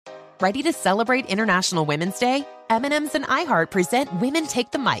Ready to celebrate International Women's Day? M&M's and iHeart present Women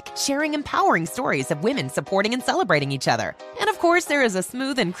Take the Mic, sharing empowering stories of women supporting and celebrating each other. And of course, there is a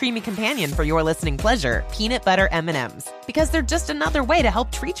smooth and creamy companion for your listening pleasure, peanut butter M&M's. Because they're just another way to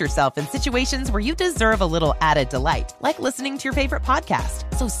help treat yourself in situations where you deserve a little added delight, like listening to your favorite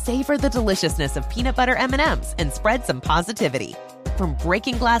podcast. So savor the deliciousness of peanut butter M&M's and spread some positivity. From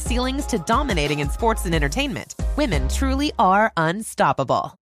breaking glass ceilings to dominating in sports and entertainment, women truly are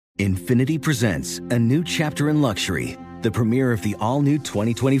unstoppable. Infinity presents a new chapter in luxury, the premiere of the all-new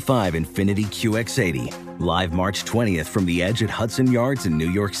 2025 Infinity QX80, live March 20th from the Edge at Hudson Yards in New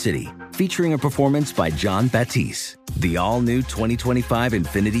York City, featuring a performance by John Batiste. The all-new 2025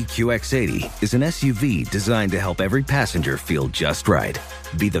 Infinity QX80 is an SUV designed to help every passenger feel just right.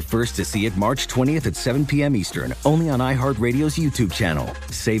 Be the first to see it March 20th at 7 p.m. Eastern, only on iHeartRadio's YouTube channel.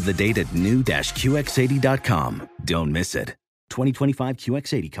 Save the date at new-QX80.com. Don't miss it. 2025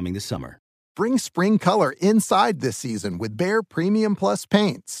 QX80 coming this summer. Bring spring color inside this season with Behr Premium Plus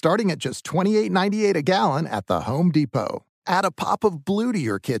paint, starting at just $28.98 a gallon at the Home Depot. Add a pop of blue to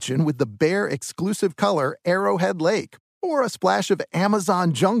your kitchen with the Behr exclusive color Arrowhead Lake, or a splash of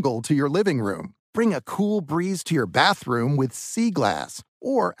Amazon Jungle to your living room. Bring a cool breeze to your bathroom with Sea Glass,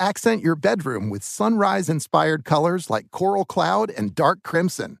 or accent your bedroom with sunrise-inspired colors like Coral Cloud and Dark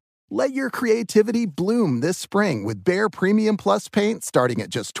Crimson. Let your creativity bloom this spring with Behr Premium Plus paint starting at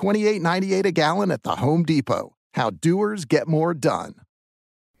just $28.98 a gallon at the Home Depot. How doers get more done.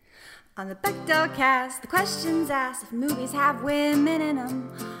 On the Bechdel cast, the questions asked if movies have women in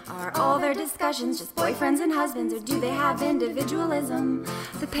them. Are all their discussions just boyfriends and husbands, or do they have individualism?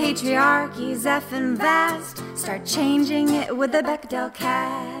 The patriarchy's effing vast. Start changing it with the Bechdel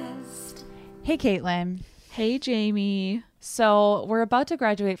cast. Hey, Caitlin. Hey, Jamie. So we're about to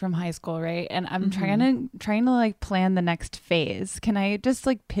graduate from high school, right? And I'm trying to like plan the next phase. Can I just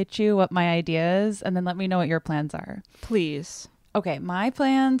like pitch you what my idea is and then let me know what your plans are? Please. Okay, my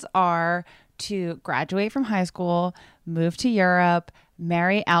plans are to graduate from high school, move to Europe,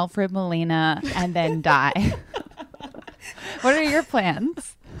 marry Alfred Molina, and then die. What are your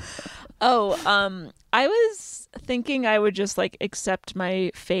plans? I was thinking I would just like accept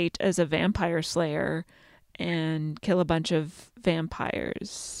my fate as a vampire slayer and kill a bunch of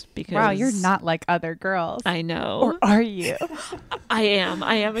vampires because... Wow, you're not like other girls. I know. Or are you? I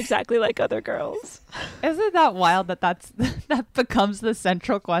am exactly like other girls. Isn't that wild that becomes the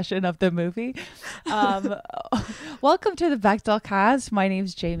central question of the movie? Welcome to the Bechdel cast. My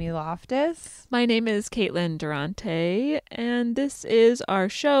name's Jamie Loftus. My name is Caitlin Durante, and this is our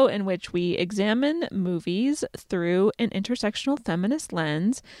show in which we examine movies through an intersectional feminist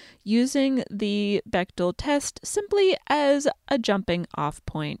lens using the Bechdel test simply as a jumping off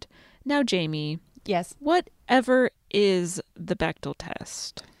point. Now, Jamie. Yes. Whatever is the Bechdel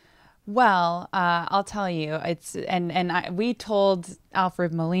test? Well, I'll tell you, we told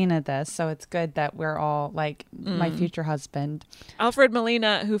Alfred Molina this, so it's good that we're all like my future husband. Alfred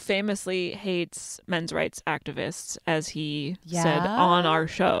Molina, who famously hates men's rights activists, as he said on our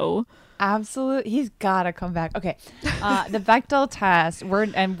show. Absolutely. He's got to come back. Okay. The Bechdel test,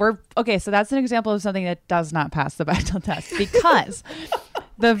 okay, so that's an example of something that does not pass the Bechdel test because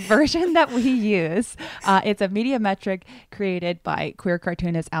the version that we use, it's a media metric created by queer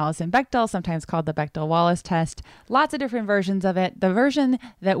cartoonist Alison Bechdel, sometimes called the Bechdel-Wallace test. Lots of different versions of it. The version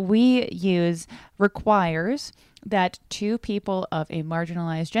that we use requires that two people of a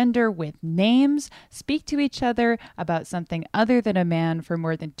marginalized gender with names speak to each other about something other than a man for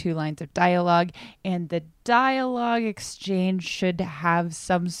more than 2 lines of dialogue, and the dialogue exchange should have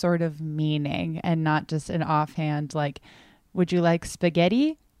some sort of meaning and not just an offhand like, would you like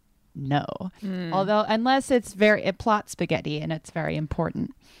spaghetti? No. Although, unless it's plot spaghetti, and it's very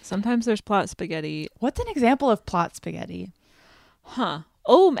important. Sometimes there's plot spaghetti. What's an example of plot spaghetti?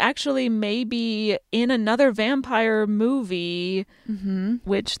 Oh, actually, maybe in another vampire movie,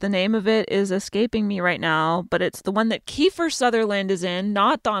 which the name of it is escaping me right now, but it's the one that Kiefer Sutherland is in,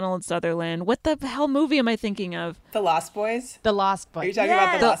 not Donald Sutherland. What the hell movie am I thinking of? The Lost Boys? The Lost Boys. Are you talking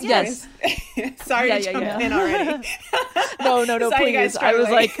about The Lost Boys? Yes. Sorry to jump in already. No, please. I was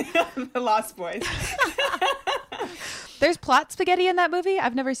like... The Lost Boys. There's plot spaghetti in that movie?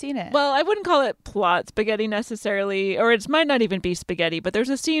 I've never seen it. Well, I wouldn't call it plot spaghetti necessarily, or it might not even be spaghetti, but there's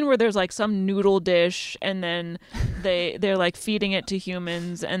a scene where there's like some noodle dish and then they're like feeding it to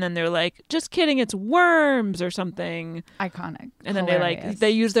humans and then they're like, just kidding, it's worms or something. Iconic. And then they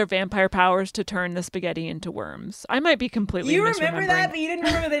use their vampire powers to turn the spaghetti into worms. I might be completely You remember that, but you didn't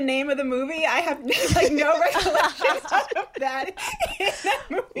remember the name of the movie? I have like no recollection of that in that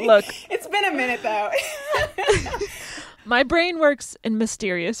movie. Look. It's been a minute though. My brain works in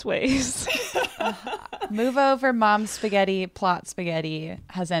mysterious ways. Move over, mom spaghetti, plot spaghetti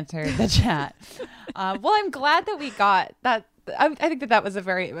has entered the chat. Well, I'm glad that we got that. I think that was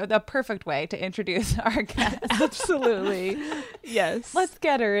a perfect way to introduce our guest. Absolutely. Yes. Let's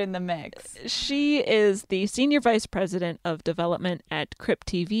get her in the mix. She is the Senior Vice President of Development at Crypt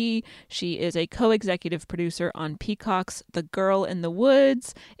TV. She is a co-executive producer on Peacock's The Girl in the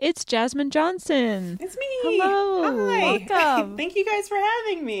Woods. It's Jasmine Johnson. It's me. Hello. Hi. Welcome. Thank you guys for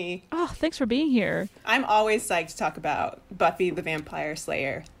having me. Oh, thanks for being here. I'm always psyched to talk about Buffy the Vampire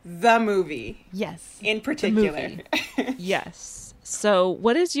Slayer, the movie. Yes. In particular. Yes. So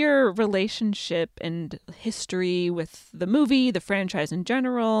what is your relationship and history with the movie, the franchise in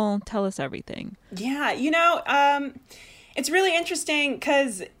general? Tell us everything. Yeah, it's really interesting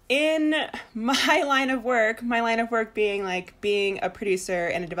because in my line of work being being a producer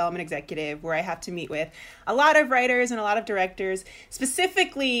and a development executive, where I have to meet with a lot of writers and a lot of directors,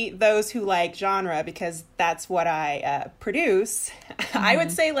 specifically those who like genre, because that's what I produce. Mm-hmm. I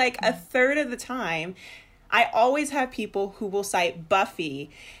would say like a third of the time, I always have people who will cite Buffy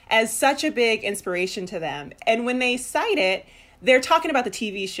as such a big inspiration to them. And when they cite it, they're talking about the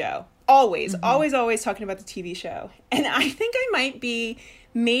TV show. Always talking about the TV show. And I think I might be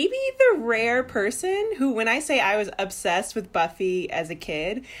maybe the rare person who, when I say I was obsessed with Buffy as a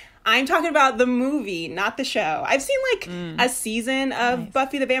kid, I'm talking about the movie, not the show. I've seen a season of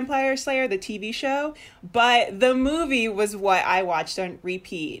Buffy the Vampire Slayer, the TV show, but the movie was what I watched on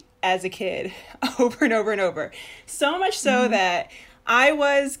repeat as a kid over and over and over. So much so that I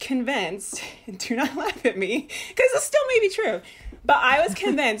was convinced, do not laugh at me, because this still may be true, but I was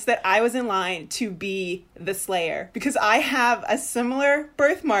convinced that I was in line to be the Slayer because I have a similar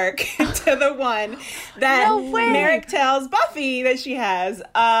birthmark to the one that Merrick tells Buffy that she has.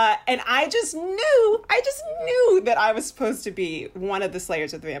 And I just knew that I was supposed to be one of the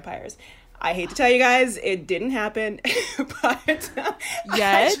Slayers of the Vampires. I hate to tell you guys, it didn't happen, but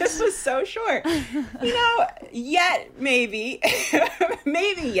I just was so sure. Yet, maybe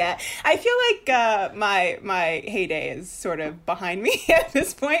yet. I feel like my heyday is sort of behind me at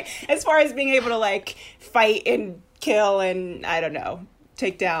this point, as far as being able to like fight and kill and, I don't know,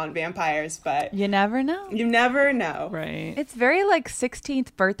 take down vampires, but you never know. You never know. Right. It's very like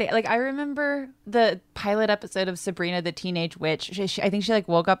 16th birthday. Like I remember the pilot episode of Sabrina the Teenage Witch. I think she like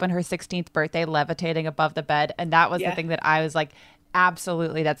woke up on her 16th birthday levitating above the bed, and that was the thing that I was like,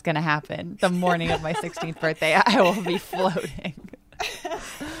 absolutely, that's going to happen. The morning of my 16th birthday, I will be floating.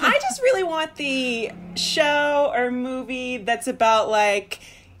 I just really want the show or movie that's about like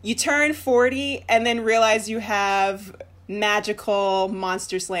you turn 40 and then realize you have magical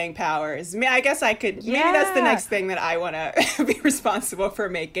monster slaying powers. I mean, I guess I could, maybe that's the next thing that I want to be responsible for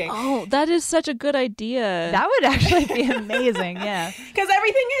making. Oh, that is such a good idea. That would actually be amazing. Yeah. Because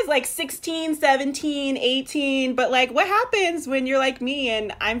everything is like 16, 17, 18. But like, what happens when you're like me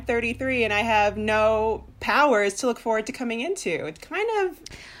and I'm 33 and I have no powers to look forward to coming into? It kind of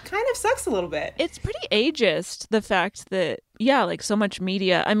sucks a little bit. It's pretty ageist, the fact that, like so much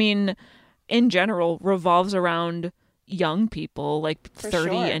media, I mean, in general, revolves around young people, like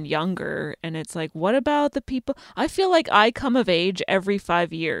 30 and younger, and it's like, what about the people? I feel like I come of age every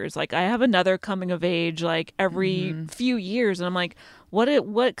 5 years. Like I have another coming of age like every few years, and I'm like,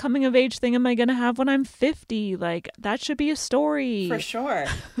 what coming of age thing am I gonna have when I'm 50? Like that should be a story. For sure.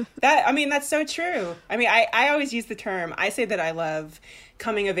 That's so true. I mean, I always use the term, I say that I love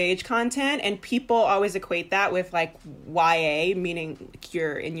coming of age content, and people always equate that with like YA, meaning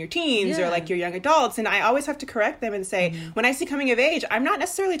you're in your teens or like you're young adults, and I always have to correct them and say, when I say coming of age, I'm not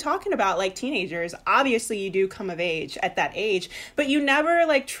necessarily talking about like teenagers. Obviously you do come of age at that age, but you never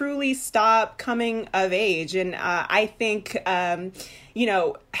like truly stop coming of age. And I think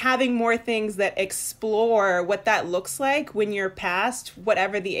having more things that explore what that looks like when you're past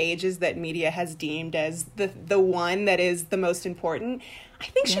whatever the ages that media has deemed as the one that is the most important, I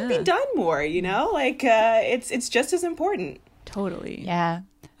think should be done more, like it's just as important. Totally. Yeah.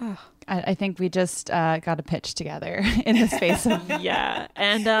 Oh. I think we just got a pitch together in the space of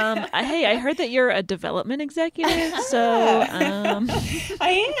And hey, I heard that you're a development executive, so I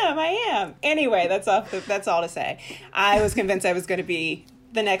am. Anyway, that's all to say. I was convinced I was going to be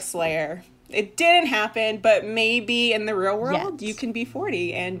the next Slayer. It didn't happen, but maybe in the real world you can be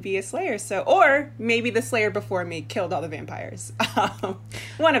 40 and be a Slayer. So, or maybe the Slayer before me killed all the vampires.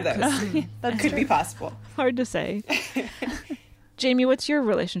 One of those that could be possible. Hard to say. Jamie, what's your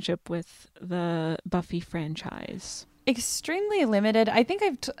relationship with the Buffy franchise? Extremely limited. I think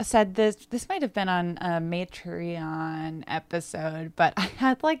I've said this might have been on a Matreon episode, but I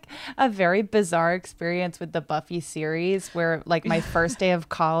had like a very bizarre experience with the Buffy series where like my first day of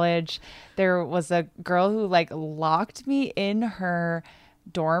college, there was a girl who like locked me in her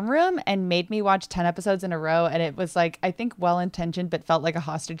dorm room and made me watch 10 episodes in a row, and it was like, I think well-intentioned but felt like a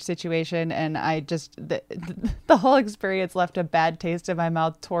hostage situation, and I just the whole experience left a bad taste in my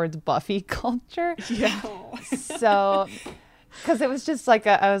mouth towards Buffy culture. Yeah. So because it was just like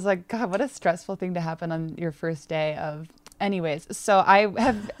I was like, God, what a stressful thing to happen on your first day of. Anyways, so I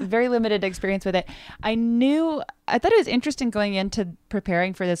have very limited experience with it. I thought it was interesting going into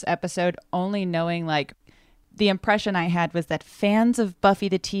preparing for this episode, only knowing like the impression I had was that fans of Buffy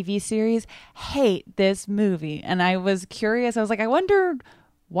the TV series hate this movie. And I was curious. I was like, I wonder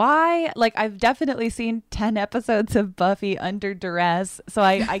why. Like, I've definitely seen 10 episodes of Buffy under duress, so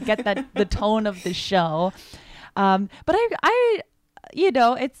I get that the tone of the show. But I you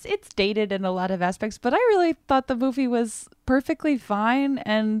know, it's dated in a lot of aspects, but I really thought the movie was perfectly fine,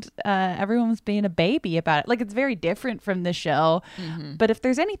 and everyone was being a baby about it. Like, it's very different from the show. Mm-hmm. But if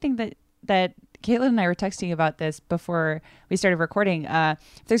there's anything that Caitlin and I were texting about this before we started recording. If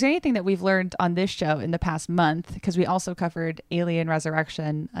there's anything that we've learned on this show in the past month, because we also covered Alien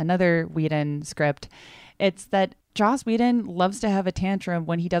Resurrection, another Whedon script, it's that Joss Whedon loves to have a tantrum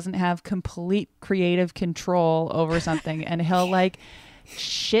when he doesn't have complete creative control over something. And he'll like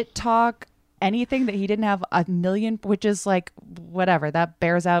shit talk anything that he didn't have a million, which is like whatever, that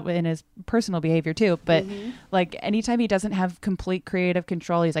bears out in his personal behavior too. But like anytime he doesn't have complete creative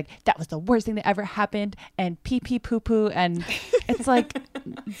control, he's like, that was the worst thing that ever happened, and pee pee poo poo. And it's like,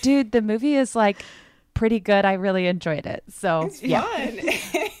 dude, the movie is like pretty good. I really enjoyed it. So it's fun.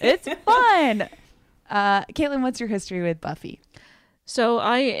 It's fun. Caitlin, what's your history with Buffy? So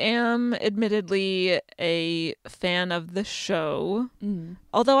I am admittedly a fan of the show,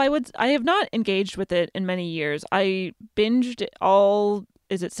 although I have not engaged with it in many years. I binged all,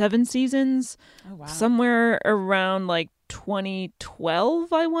 is it 7 seasons? Oh, wow. Somewhere around like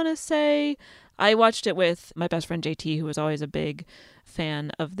 2012, I want to say. I watched it with my best friend JT, who was always a big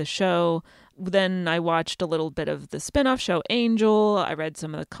fan of the show. Then I watched a little bit of the spinoff show Angel. I read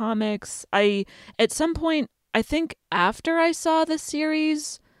some of the comics. At some point, I think after I saw the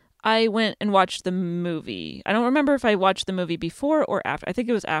series, I went and watched the movie. I don't remember if I watched the movie before or after. I think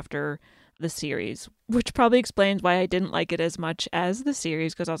it was after the series, which probably explains why I didn't like it as much as the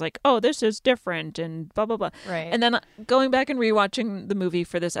series, because I was like, oh, this is different and blah, blah, blah. Right. And then going back and rewatching the movie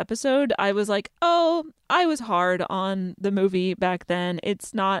for this episode, I was like, oh, I was hard on the movie back then.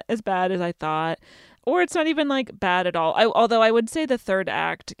 It's not as bad as I thought. Or it's not even like bad at all. Although I would say the third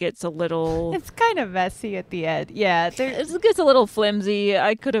act gets a little... It's kind of messy at the end. Yeah. It gets a little flimsy.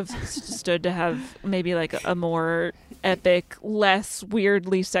 I could have stood to have maybe like a more epic, less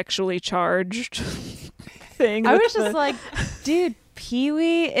weirdly sexually charged thing. I was just like, dude,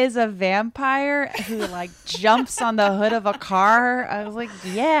 Pee-wee is a vampire who like jumps on the hood of a car. I was like,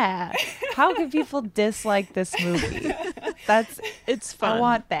 yeah. How can people dislike this movie? It's fun. I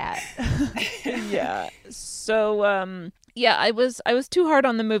want that. Yeah. So yeah, I was too hard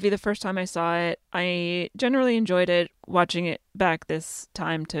on the movie the first time I saw it. I generally enjoyed it watching it back this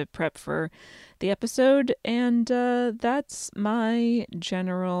time to prep for the episode, and that's my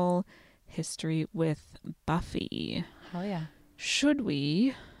general history with Buffy. Oh yeah. Should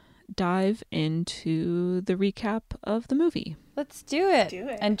we dive into the recap of the movie? Let's do it.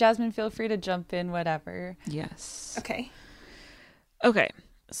 And Jasmine, feel free to jump in, whatever. Yes. Okay.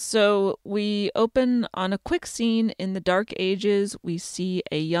 So we open on a quick scene in the Dark Ages. We see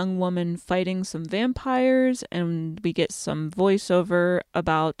a young woman fighting some vampires, and we get some voiceover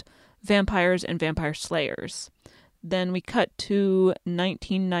about vampires and vampire slayers. Then we cut to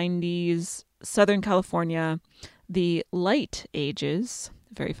 1990s Southern California, the Light Ages.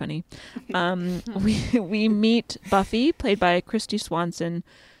 Very funny. We meet Buffy, played by Christy Swanson,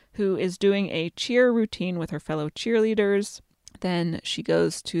 who is doing a cheer routine with her fellow cheerleaders. Then she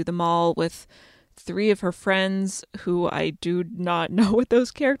goes to the mall with 3 of her friends, who I do not know what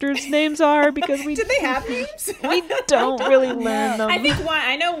those characters' names are, because we did they have names? We don't really learn them.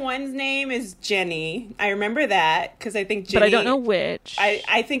 I know one's name is Jenny. I remember that because I think Jenny. But I don't know which.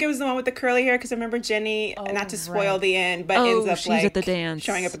 I think it was the one with the curly hair, because I remember Jenny. Not to spoil the end, but ends up she's like at the dance,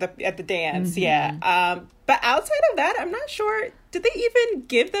 showing up at the dance. Mm-hmm. Yeah. But outside of that, I'm not sure. Did they even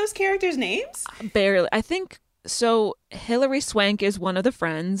give those characters names? Barely. I think So Hilary Swank is one of the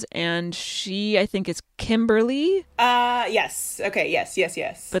friends, and she, I think, is Kimberly. Yes. Okay,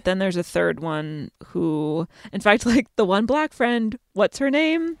 yes. But then there's a third one who, in fact, like the one black friend, what's her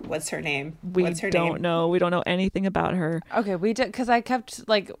name? We don't know. We don't know anything about her. Okay, we did, because I kept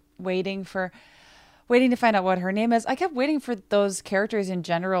like waiting to find out what her name is. I kept waiting for those characters in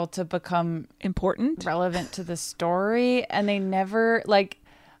general to become Important, relevant to the story, and they never like.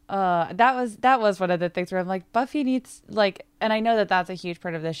 That was one of the things where I'm like, Buffy needs like, and I know that that's a huge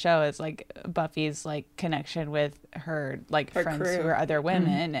part of the show is like Buffy's like connection with her like her friends crew. who are other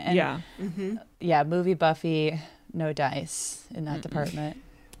women, and yeah, movie Buffy, no dice in that department.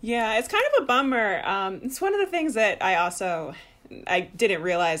 Yeah, it's kind of a bummer. It's one of the things that I didn't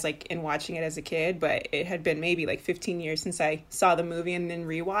realize like in watching it as a kid, but it had been maybe like 15 years since I saw the movie and then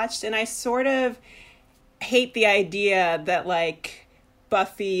rewatched, and I sort of hate the idea that like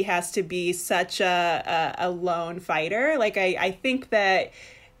Buffy has to be such a lone fighter. Like I think that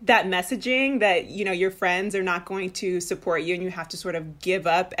messaging that, you know, your friends are not going to support you and you have to sort of give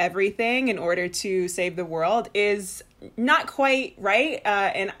up everything in order to save the world is not quite right.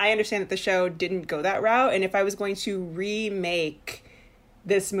 And I understand that the show didn't go that route. And if I was going to remake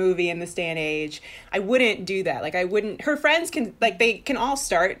this movie in this day and age, I wouldn't do that. Like I wouldn't, her friends can, like they can all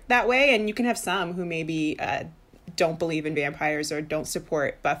start that way, and you can have some who maybe don't believe in vampires or don't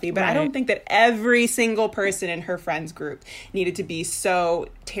support Buffy, but I don't think that every single person in her friends group needed to be so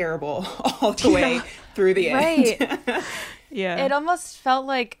terrible all the way through the end. Right. Yeah. It almost felt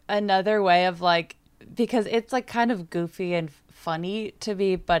like another way of like, because it's like kind of goofy and funny to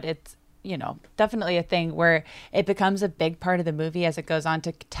me, but it's, you know, definitely a thing where it becomes a big part of the movie as it goes on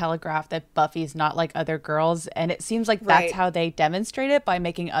to telegraph that Buffy's not like other girls. And it seems like that's how they demonstrate it, by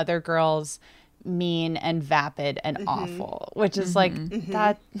making other girls mean and vapid and awful, which is like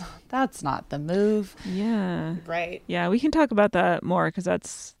that's not the move. Yeah. Right. Yeah, we can talk about that more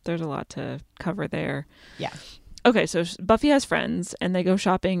because there's a lot to cover there. Yeah. Okay, so Buffy has friends and they go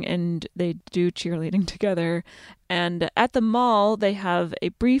shopping and they do cheerleading together. And at the mall, they have a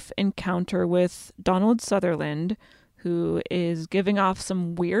brief encounter with Donald Sutherland, who is giving off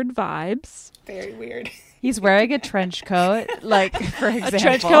some weird vibes. Very weird. He's wearing a trench coat, like, for example. A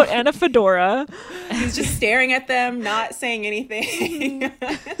trench coat and a fedora. He's just staring at them, not saying anything.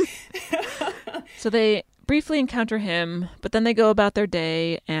 So they briefly encounter him, but then they go about their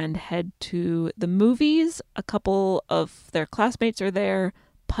day and head to the movies. A couple of their classmates are there.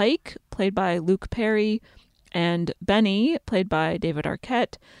 Pike, played by Luke Perry, and Benny, played by David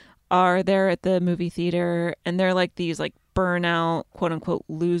Arquette, are there at the movie theater, and they're like these like burnout, quote unquote,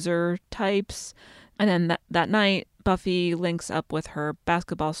 loser types. And then that night, Buffy links up with her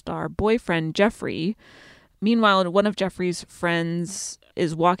basketball star boyfriend, Jeffrey. Meanwhile, one of Jeffrey's friends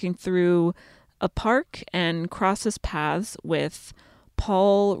is walking through a park and crosses paths with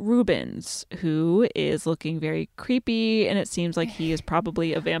Paul Rubens, who is looking very creepy, and it seems like he is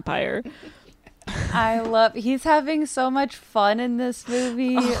probably a vampire. He's having so much fun in this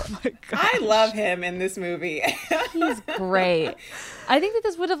movie. Oh my God. I love him in this movie. He's great. I think that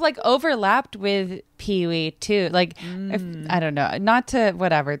this would have like overlapped with Pee-wee too. Like, if, I don't know, not to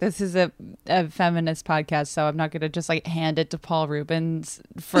whatever. This is a feminist podcast, so I'm not going to just like hand it to Paul Rubens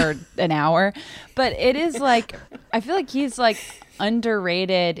for an hour. But it is like, I feel like he's like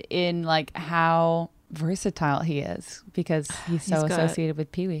underrated in like how versatile he is, because he's so associated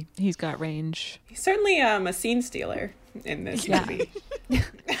with Pee-wee. He's got range. He's certainly a scene stealer in this movie.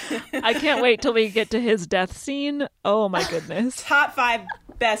 I can't wait till we get to his death scene. Oh my goodness. Top 5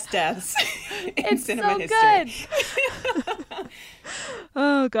 best deaths in cinema history. Good.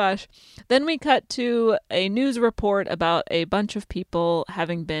 Oh gosh. Then we cut to a news report about a bunch of people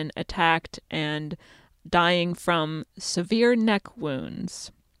having been attacked and dying from severe neck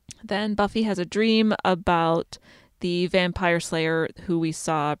wounds. Then Buffy has a dream about the vampire slayer who we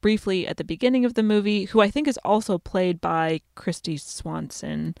saw briefly at the beginning of the movie, who I think is also played by Kristy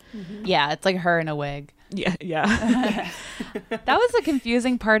Swanson. Mm-hmm. Yeah, it's like her in a wig. Yeah. That was a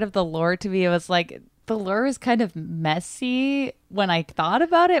confusing part of the lore to me. It was like, the lore is kind of messy when I thought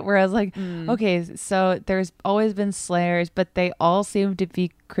about it, where I was like, okay, so there's always been slayers, but they all seem to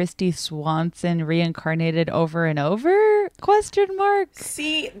be Kristy Swanson reincarnated over and over? Question mark.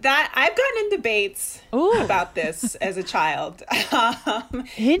 See, that I've gotten in debates about this as a child.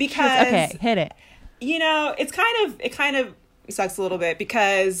 Because okay, hit it. You know, it kind of sucks a little bit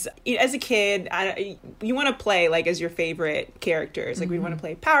because as a kid, you want to play like as your favorite characters. Like we want to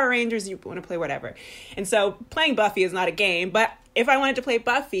play Power Rangers, you want to play whatever. And so playing Buffy is not a game, but if I wanted to play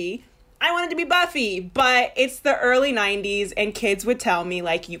Buffy, I wanted to be Buffy, but it's the early 90s and kids would tell me,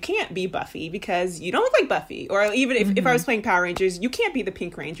 like, you can't be Buffy because you don't look like Buffy. Or even if I was playing Power Rangers, you can't be the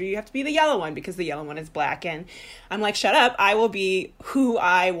Pink Ranger. You have to be the yellow one because the yellow one is black. And I'm like, shut up. I will be who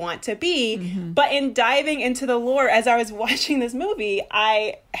I want to be. But in diving into the lore, as I was watching this movie,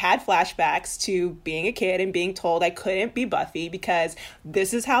 I had flashbacks to being a kid and being told I couldn't be Buffy because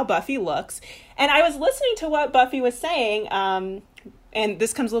this is how Buffy looks. And I was listening to what Buffy was saying, and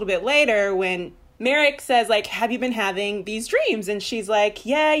this comes a little bit later when Merrick says, like, have you been having these dreams? And she's like,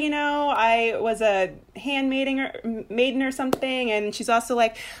 yeah, you know, I was a maiden or something. And she's also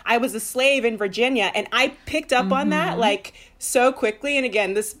like, I was a slave in Virginia. And I picked up on that, like, so quickly. And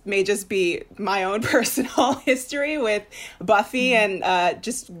again, this may just be my own personal history with Buffy and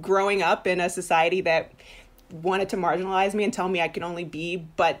just growing up in a society that wanted to marginalize me and tell me I could only be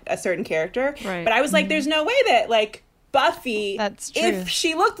but a certain character. Right. But I was like, there's no way that, like, Buffy, That's true. if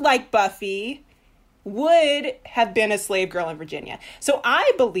she looked like Buffy, would have been a slave girl in Virginia. So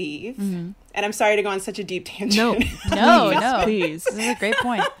I believe, and I'm sorry to go on such a deep tangent. No, please. This is a great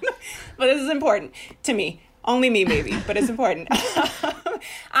point. But this is important to me. Only me, maybe, but it's important.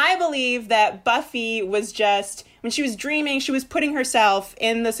 I believe that Buffy was just, when she was dreaming, she was putting herself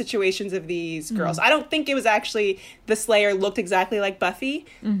in the situations of these girls. I don't think it was actually the Slayer looked exactly like Buffy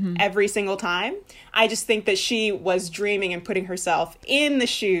every single time. I just think that she was dreaming and putting herself in the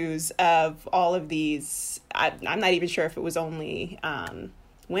shoes of all of these. I'm not even sure if it was only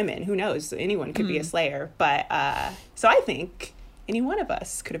women. Who knows? Anyone could be a Slayer. But so I think any one of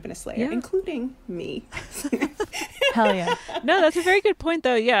us could have been a Slayer, including me. Hell yeah. No, that's a very good point,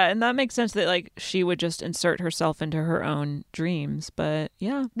 though. Yeah, and that makes sense that, like, she would just insert herself into her own dreams. But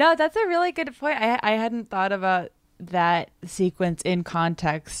yeah. No, that's a really good point. I hadn't thought about that sequence in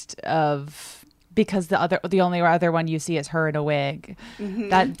context of, because the only other one you see is her in a wig.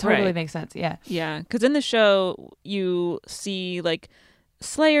 That totally makes sense. Yeah. Yeah, because in the show you see, like,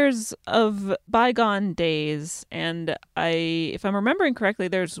 Slayers of bygone days, and if I'm remembering correctly,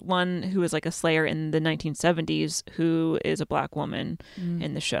 there's one who is like a Slayer in the 1970s who is a black woman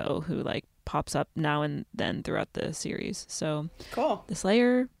in the show who, like, pops up now and then throughout the series. So Cool. The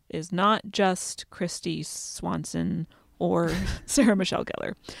Slayer is not just Christy Swanson or Sarah Michelle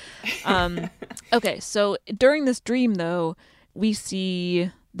Gellar. Okay, so during this dream, though, we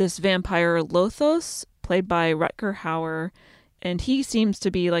see this vampire Lothos, played by Rutger Hauer, and he seems to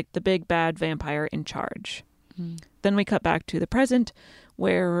be like the big bad vampire in charge. Then we cut back to the present,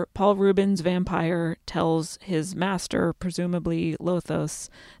 where Paul Rubens' vampire tells his master, presumably Lothos,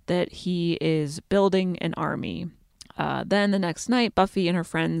 that he is building an army. Then the next night, Buffy and her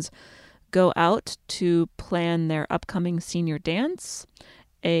friends go out to plan their upcoming senior dance.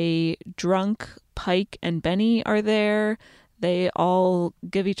 A drunk Pike and Benny are there. They all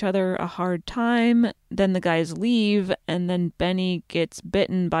give each other a hard time. Then the guys leave, and then Benny gets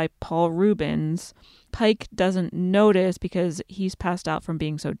bitten by Paul Rubens. Pike doesn't notice because he's passed out from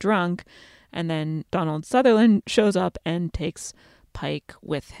being so drunk. And then Donald Sutherland shows up and takes Pike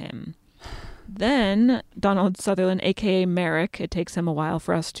with him. Then Donald Sutherland, a.k.a. Merrick, it takes him a while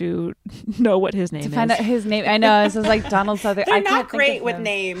for us to know what his name is. To find out his name. I know, this is like Donald Sutherland. They're not great with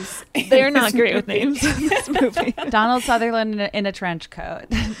names. They're not great with names in this movie. Donald Sutherland in a trench coat.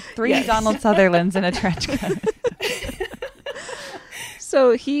 Three Donald Sutherlands in a trench coat.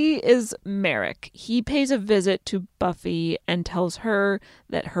 So he is Merrick. He pays a visit to Buffy and tells her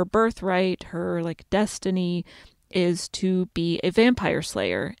that her birthright, her, like, destiny, is to be a vampire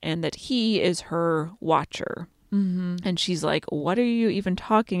slayer and that he is her watcher. And she's like, what are you even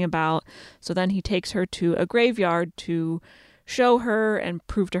talking about? So then he takes her to a graveyard to show her and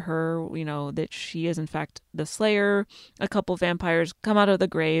prove to her, you know, that she is in fact the slayer. A couple vampires come out of the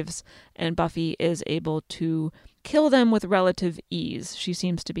graves and Buffy is able to kill them with relative ease. She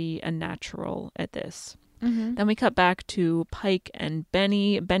seems to be a natural at this. Then we cut back to Pike and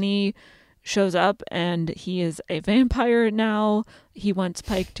Benny. Benny shows up and he is a vampire now. He wants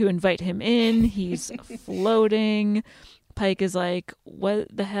Pike to invite him in. He's floating. Pike is like, what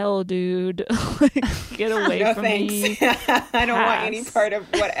the hell, dude? Like, get away No from thanks. me. I don't want any part of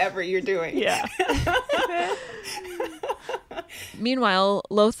whatever you're doing. Yeah. Meanwhile,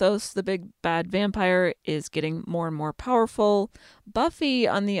 Lothos, the big bad vampire, is getting more and more powerful. Buffy,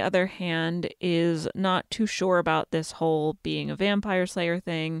 on the other hand, is not too sure about this whole being a vampire slayer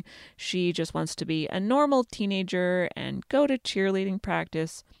thing. She just wants to be a normal teenager and go to cheerleading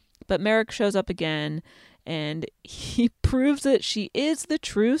practice. But Merrick shows up again, and he proves that she is the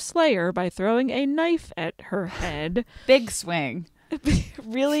true slayer by throwing a knife at her head. Big swing.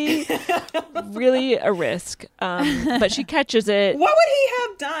 really, really a risk. But she catches it. What would he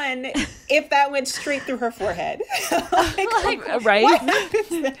have done if that went straight through her forehead? Right? What happens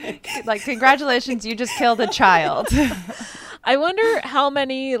then? Like, congratulations, you just killed a child. I wonder how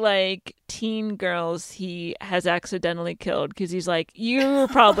many like teen girls he has accidentally killed, because he's like, you're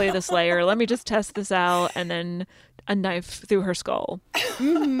probably the Slayer. Let me just test this out. And then a knife through her skull.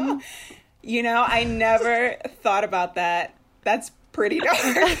 Mm-hmm. You know, I never thought about that. That's pretty dark.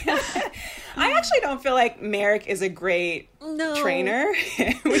 I actually don't feel like Merrick is a great trainer.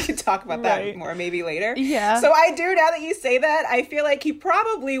 We can talk about that more maybe later. Yeah. So I do, now that you say that, I feel like he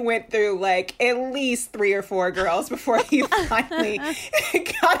probably went through like at least 3 or 4 girls before he finally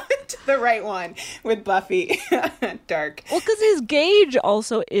got to the right one with Buffy. Dark. Well, because his gauge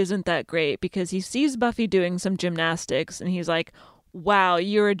also isn't that great, because he sees Buffy doing some gymnastics and he's like, wow,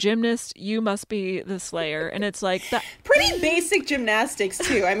 you're a gymnast, you must be the Slayer. And it's like that. Pretty basic gymnastics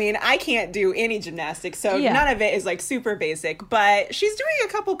too. I mean, I can't do any gymnastics, so none of it is like super basic, but she's doing a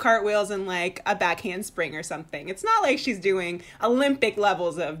couple cartwheels and like a back handspring or something. It's not like she's doing Olympic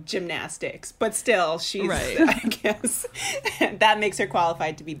levels of gymnastics, but still she's I guess that makes her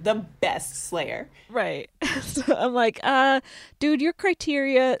qualified to be the best Slayer. Right. So I'm like, dude, your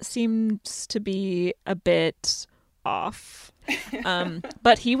criteria seems to be a bit off.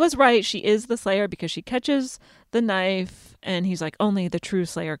 But he was right. She is the Slayer because she catches the knife and he's like, only the true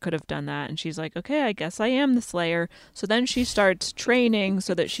Slayer could have done that. And she's like, okay, I guess I am the Slayer. So then she starts training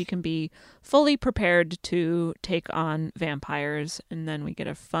so that she can be fully prepared to take on vampires. And then we get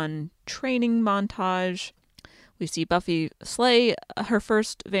a fun training montage. We see Buffy slay her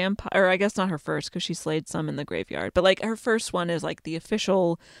first vampire, or I guess not her first because she slayed some in the graveyard, but like her first one is like the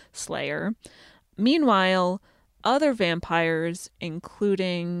official Slayer. Meanwhile, other vampires,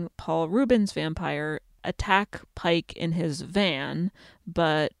 including Paul Rubens' vampire, attack Pike in his van,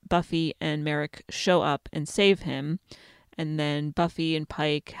 but Buffy and Merrick show up and save him. And then Buffy and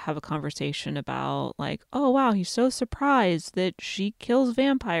Pike have a conversation about like, oh wow, he's so surprised that she kills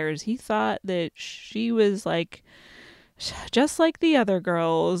vampires. He thought that she was like just like the other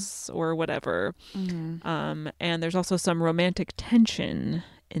girls or whatever. Mm-hmm. And there's also some romantic tension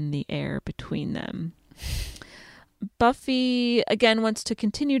in the air between them. Buffy, again, wants to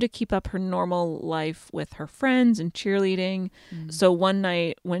continue to keep up her normal life with her friends and cheerleading. So one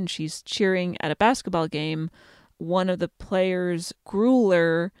night when she's cheering at a basketball game, one of the players,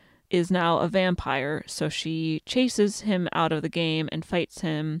 Grueler, is now a vampire. So she chases him out of the game and fights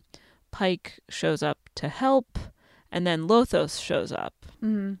him. Pike shows up to help, and then Lothos shows up.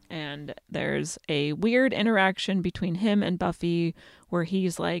 And there's a weird interaction between him and Buffy where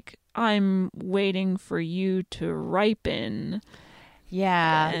he's like, I'm waiting for you to ripen.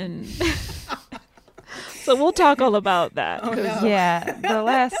 Yeah. And so we'll talk all about that. Oh, no. Yeah. The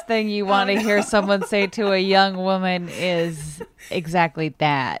last thing you want to hear someone say to a young woman is exactly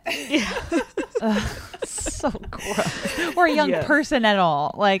that. Yeah. So gross. Or a young person at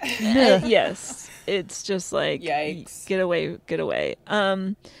all. Like, yes. It's just like, yikes. Get away.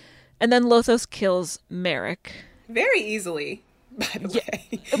 And then Lothos kills Merrick. Very easily, by the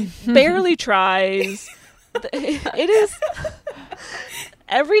way. Barely tries. It is.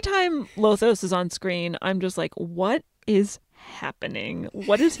 Every time Lothos is on screen, I'm just like, what is happening?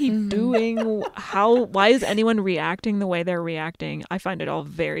 What is he doing? Why is anyone reacting the way they're reacting? I find it all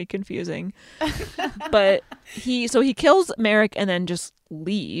very confusing. But he kills Merrick and then just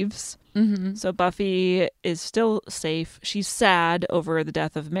leaves. So Buffy is still safe. She's sad over the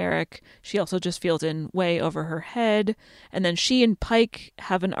death of Merrick. She also just feels in way over her head. And then she and Pike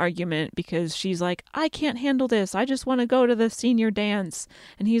have an argument because she's like, I can't handle this. I just want to go to the senior dance.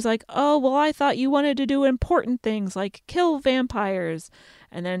 And he's like, oh, well, I thought you wanted to do important things like kill vampires.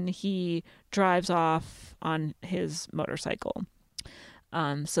 And then he drives off on his motorcycle.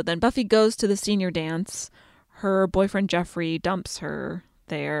 So then Buffy goes to the senior dance. Her boyfriend Jeffrey dumps her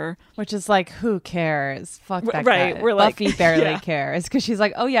there, which is like, who cares? Fuck that right, guy. We're like, Buffy barely cares because she's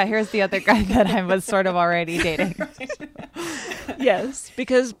like, oh yeah, here's the other guy that I was sort of already dating. Yes,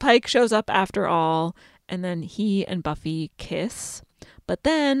 because Pike shows up after all, and then he and Buffy kiss. But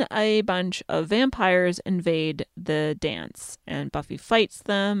then a bunch of vampires invade the dance, and Buffy fights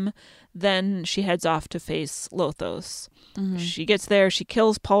them. Then she heads off to face Lothos. She gets there, she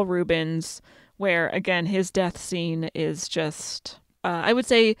kills Paul Rubens, where again his death scene is just I would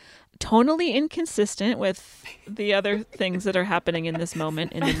say tonally inconsistent with the other things that are happening in this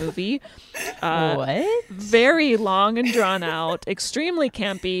moment in the movie. What? Very long and drawn out, extremely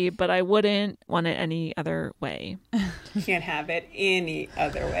campy, but I wouldn't want it any other way. Can't have it any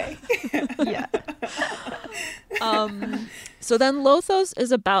other way. Yeah. So then Lothos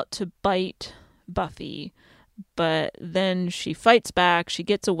is about to bite Buffy, but then she fights back, she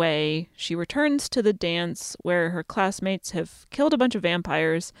gets away, she returns to the dance where her classmates have killed a bunch of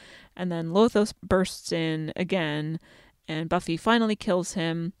vampires, and then Lothos bursts in again, and Buffy finally kills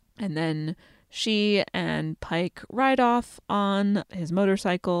him, and then she and Pike ride off on his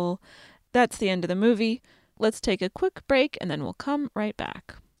motorcycle. That's the end of the movie. Let's take a quick break, and then we'll come right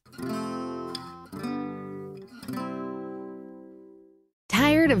back.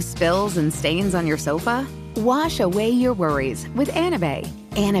 Tired of spills and stains on your sofa? Wash away your worries with Anabay.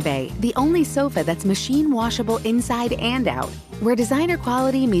 Anabay, the only sofa that's machine washable inside and out, where designer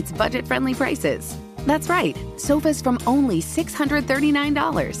quality meets budget-friendly prices. That's right, sofas from only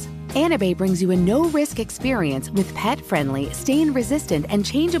 $639. Anabay brings you a no-risk experience with pet-friendly, stain-resistant, and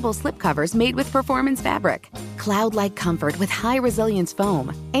changeable slipcovers made with performance fabric, cloud-like comfort with high-resilience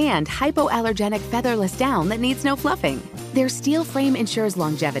foam, and hypoallergenic featherless down that needs no fluffing. Their steel frame ensures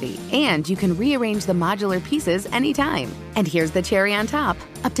longevity, and you can rearrange the modular pieces anytime. And here's the cherry on top,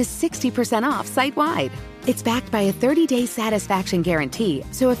 up to 60% off site-wide. It's backed by a 30-day satisfaction guarantee,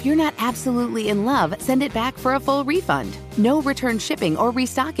 so if you're not absolutely in love, send it back for a full refund. No return shipping or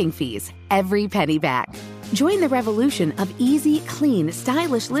restocking fees. Every penny back. Join the revolution of easy, clean,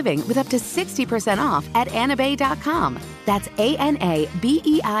 stylish living with up to 60% off at anabay.com. That's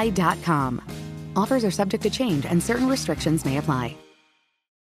ANABEI.com. Offers are subject to change and certain restrictions may apply.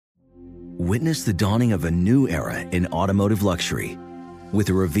 Witness the dawning of a new era in automotive luxury with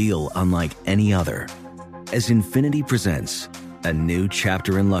a reveal unlike any other as Infiniti presents a new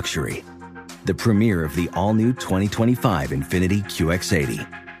chapter in luxury, the premiere of the all-new 2025 Infiniti QX80.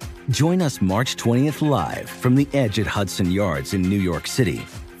 Join us March 20th live from the Edge at Hudson Yards in New York City,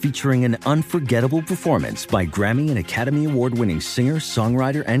 featuring an unforgettable performance by Grammy and Academy Award-winning singer,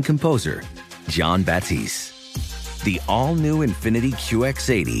 songwriter, and composer, Jon Batiste. The all-new Infiniti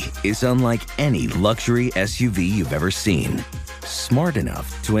QX80 is unlike any luxury SUV you've ever seen. Smart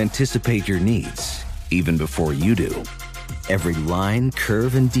enough to anticipate your needs, even before you do. Every line,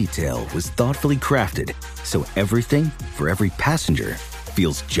 curve, and detail was thoughtfully crafted, so everything for every passenger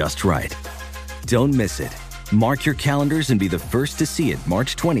feels just right. Don't miss it. Mark your calendars and be the first to see it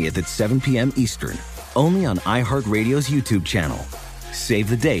March 20th at 7 p.m. Eastern, only on iHeartRadio's YouTube channel. Save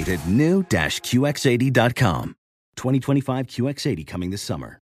the date at new-QX80.com. 2025 QX80 coming this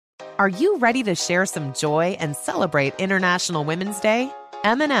summer. Are you ready to share some joy and celebrate International Women's Day?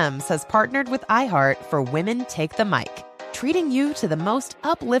 M&M's has partnered with iHeart for Women Take the Mic, treating you to the most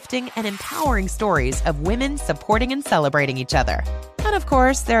uplifting and empowering stories of women supporting and celebrating each other. And of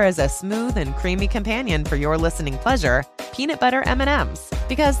course, there is a smooth and creamy companion for your listening pleasure, peanut butter M&Ms,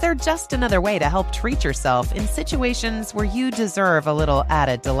 because they're just another way to help treat yourself in situations where you deserve a little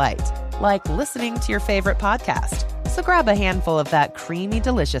added delight, like listening to your favorite podcast. So grab a handful of that creamy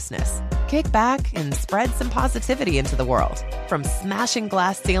deliciousness. Kick back and spread some positivity into the world. From smashing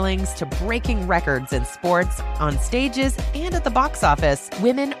glass ceilings to breaking records in sports, on stages, and at the box office,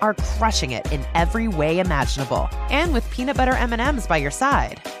 women are crushing it in every way imaginable. And with peanut butter M&Ms by your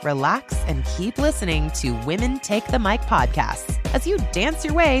side, relax and keep listening to Women Take the Mic podcasts as you dance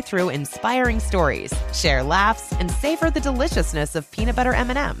your way through inspiring stories, share laughs, and savor the deliciousness of peanut butter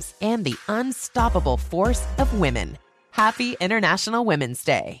M&Ms and the unstoppable force of women. Happy International Women's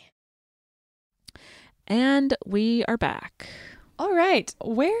Day. And we are back. All right.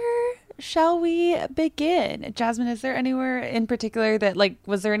 Where shall we begin? Jasmine, is there anywhere in particular that,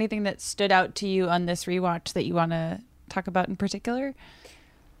 was there anything that stood out to you on this rewatch that you want to talk about in particular?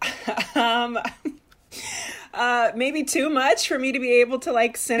 Maybe too much for me to be able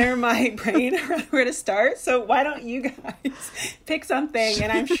to center my brain around where to start. So why don't you guys pick something,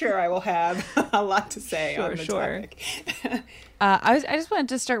 and I'm sure I will have a lot to say on the topic. I just wanted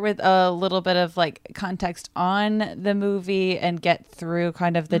to start with a little bit of context on the movie and get through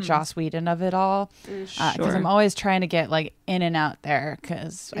kind of the Joss Whedon of it all. Because I'm always trying to get in and out there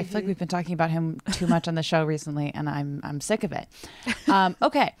because I feel like we've been talking about him too much on the show recently, and I'm sick of it.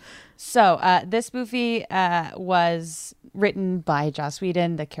 Okay, so this movie was written by Joss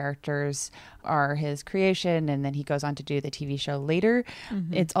Whedon. The characters are his creation, and then he goes on to do the TV show later.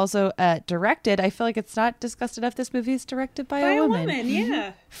 It's also directed. I feel like it's not discussed enough. This movie is directed by a woman.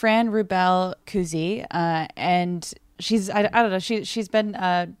 Yeah. Fran Rubel Kuzi, and she's I don't know, she's been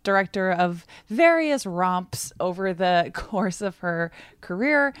a director of various romps over the course of her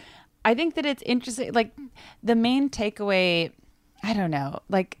career. I think that it's interesting. The main takeaway, I don't know,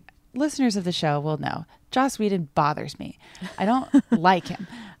 listeners of the show will know, Joss Whedon bothers me. I don't like him.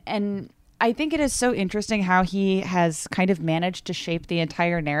 And I think it is so interesting how he has kind of managed to shape the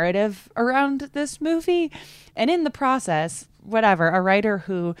entire narrative around this movie. And in the process, whatever, a writer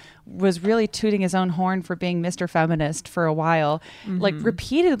who was really tooting his own horn for being Mr. Feminist for a while, like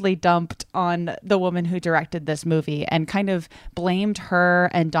repeatedly dumped on the woman who directed this movie and kind of blamed her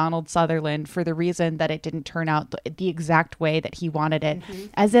and Donald Sutherland for the reason that it didn't turn out the exact way that he wanted it.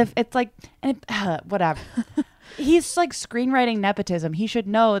 As if it's like, whatever. He's like screenwriting nepotism. He should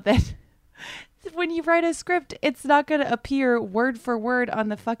know that when you write a script, it's not going to appear word for word on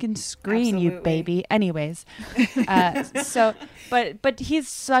the fucking screen, Absolutely. you baby. Anyways, but he's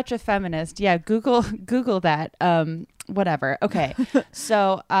such a feminist. Yeah, Google that. Whatever. Okay.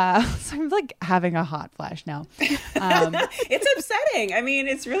 So I'm like having a hot flash now. It's upsetting. I mean,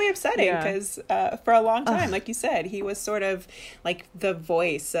 it's really upsetting because for a long time, like you said, he was sort of like the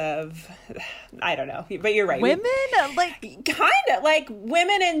voice of, I don't know, but you're right. Women? Kind of like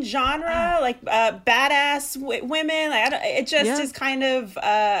women in genre, like badass women. Like, it just is kind of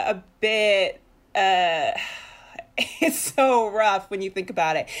a bit, it's so rough when you think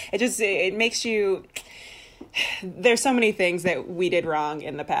about it. It makes you... There's so many things that we did wrong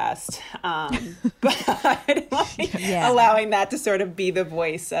in the past, but allowing that to sort of be the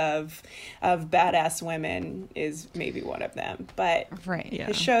voice of badass women is maybe one of them. But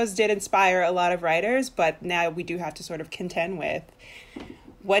his shows did inspire a lot of writers, but now we do have to sort of contend with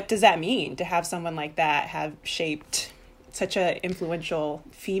what does that mean to have someone like that have shaped such an influential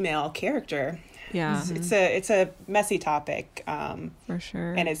female character. Yeah, it's a messy topic, for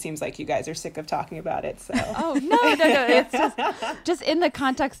sure. And it seems like you guys are sick of talking about it. So no, it's just in the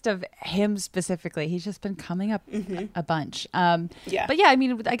context of him specifically. He's just been coming up a bunch. But yeah, I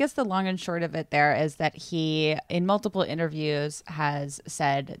mean, I guess the long and short of it there is that he, in multiple interviews, has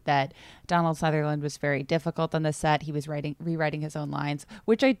said that Donald Sutherland was very difficult on the set. He was rewriting his own lines,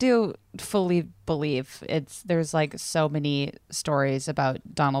 which I do fully believe. There's like so many stories about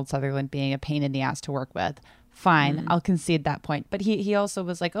Donald Sutherland being a pain in the ass to work with. Fine, I'll concede that point. But he also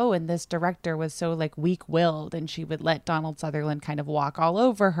was like, oh, and this director was so like weak-willed, and she would let Donald Sutherland kind of walk all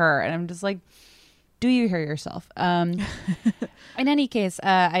over her. And I'm just like, do you hear yourself? In any case,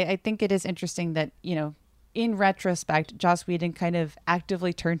 I think it is interesting that, you know, in retrospect, Joss Whedon kind of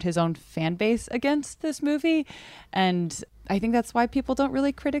actively turned his own fan base against this movie. And I think that's why people don't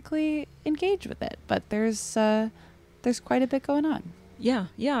really critically engage with it. But there's quite a bit going on. Yeah.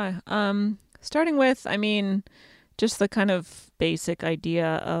 Starting with, I mean, just the kind of basic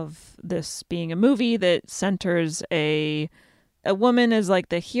idea of this being a movie that centers a woman as like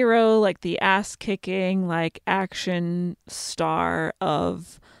the hero, like the ass-kicking, like action star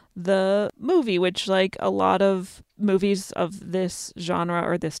of the movie, which like a lot of movies of this genre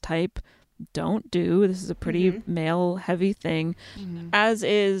or this type don't do. This is a pretty male heavy thing, as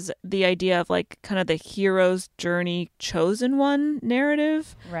is the idea of like kind of the hero's journey, chosen one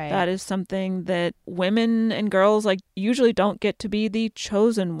narrative. Right. That is something that women and girls like usually don't get to be the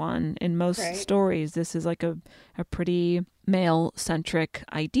chosen one in most stories. This is like a pretty male centric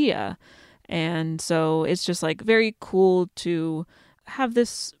idea. And so it's just like very cool to have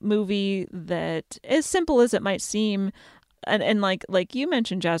this movie that, as simple as it might seem, and like you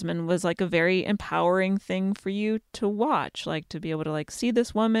mentioned, Jasmine, was like a very empowering thing for you to watch, like to be able to like see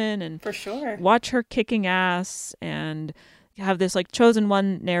this woman and for sure watch her kicking ass and have this like chosen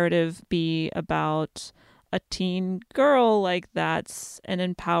one narrative be about a teen girl. Like that's an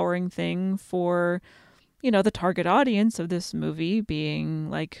empowering thing for, you know, the target audience of this movie being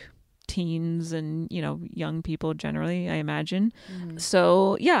like teens and, you know, young people generally, I imagine.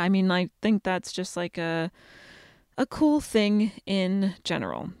 So yeah, I mean, I think that's just like a cool thing in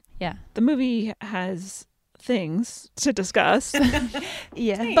general. Yeah. The movie has things to discuss.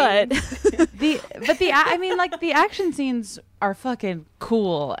 Yeah. But I mean, like the action scenes are fucking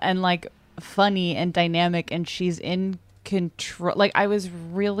cool and like funny and dynamic, and she's in control. Like I was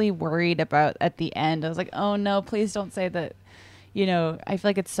really worried about at the end. I was like, oh no, please don't say that. You know, I feel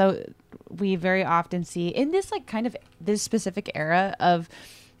like it's so, we very often see in this like kind of this specific era of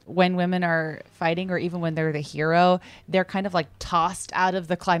when women are fighting, or even when they're the hero, they're kind of like tossed out of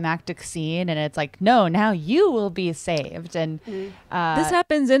the climactic scene, and it's like, no, now you will be saved. And this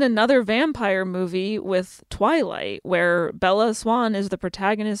happens in another vampire movie with Twilight, where Bella Swan is the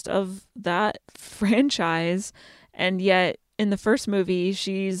protagonist of that franchise, and yet in the first movie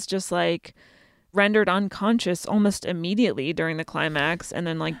she's just like rendered unconscious almost immediately during the climax, and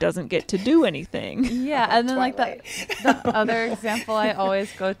then like doesn't get to do anything. Yeah. And then like the other example I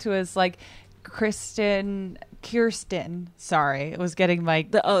always go to is like Kirsten, sorry, it was getting my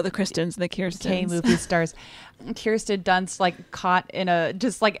the Kristens and the Kirstens K movie stars. Kirsten Dunst like caught in a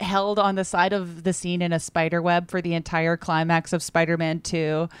just like held on the side of the scene in a spider web for the entire climax of Spider-Man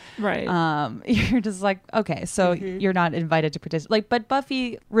 2. Right. You're just like, okay, so you're not invited to participate. Like, but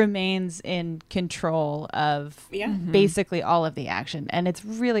Buffy remains in control of basically all of the action, and it's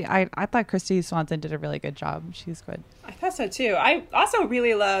really I thought Christy Swanson did a really good job. She's good. I thought so too. I also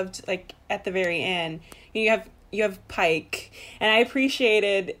really loved, like, at the very end, you have Pike, and I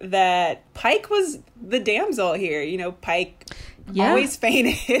appreciated that Pike was the damsel here. You know, Pike always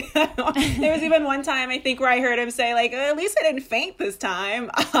fainted. There was even one time, I think, where I heard him say, like, at least I didn't faint this time.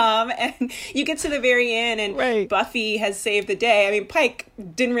 And you get to the very end, and Buffy has saved the day. I mean, Pike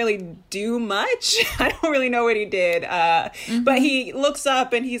didn't really do much. I don't really know what he did. But he looks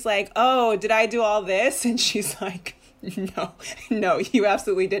up, and he's like, oh, did I do all this? And she's like, no, you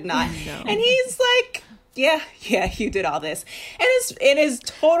absolutely did not. No. And he's like, yeah, you did all this. And it is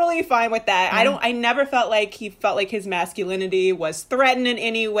totally fine with that. I never felt like he felt like his masculinity was threatened in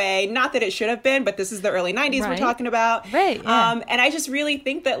any way. Not that it should have been, but this is the early 90s we're talking about. Right. Yeah. And I just really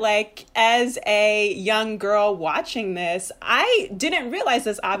think that, like, as a young girl watching this, I didn't realize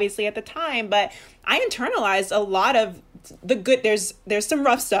this obviously at the time, but I internalized a lot of the good. There's some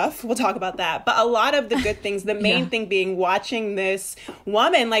rough stuff, we'll talk about that, but a lot of the good things, the main thing being watching this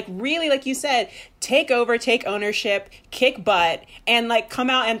woman, like, really, like you said, take ownership, kick butt, and, like, come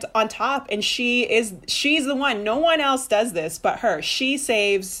out and on top. And she's the one. No one else does this but her. She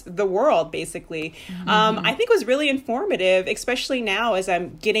saves the world, basically. I think was really informative, especially now as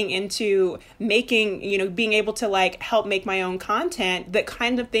I'm getting into making, being able to, like, help make my own content, the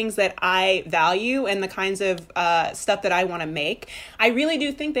kind of things that I value and the kinds of stuff that I want to make. I really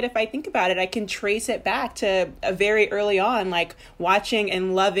do think that if I think about it, I can trace it back to a very early on, like, watching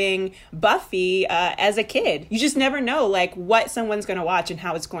and loving Buffy as a kid. You just never know, like, what someone's going to watch and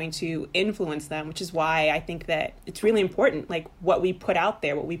how it's going to influence them, which is why I think that it's really important, like, what we put out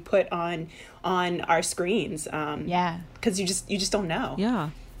there, what we put on our screens. Because you just don't know. Yeah.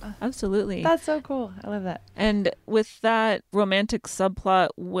 Absolutely. That's so cool. I love that. And with that romantic subplot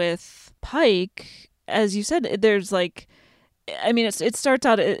with Pike, as you said, there's, like, I mean, it starts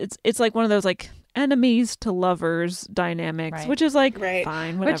out, it's like one of those, like, enemies to lovers dynamics, which is, like,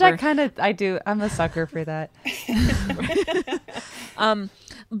 fine, whatever. Which I do. I'm a sucker for that.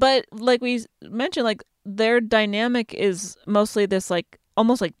 But like we mentioned, like, their dynamic is mostly this, like,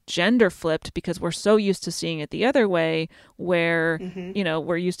 almost like gender flipped, because we're so used to seeing it the other way, where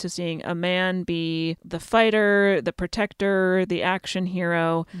we're used to seeing a man be the fighter, the protector, the action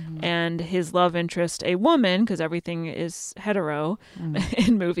hero, and his love interest a woman, because everything is hetero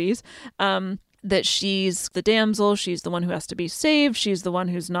in movies. That she's the damsel, she's the one who has to be saved, she's the one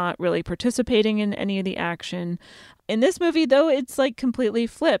who's not really participating in any of the action. In this movie, though, it's, like, completely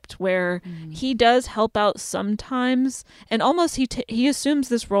flipped, where he does help out sometimes, and almost he assumes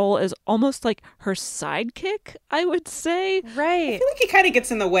this role as almost like her sidekick, I would say. Right. I feel like he kind of gets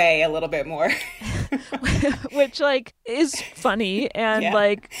in the way a little bit more. Which, like, is funny, and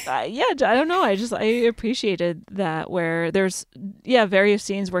like, I don't know, I appreciated that, where there's various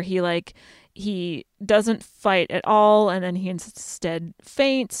scenes where he doesn't fight at all, and then he instead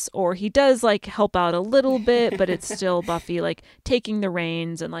faints, or he does, like, help out a little bit, but it's still Buffy, like, taking the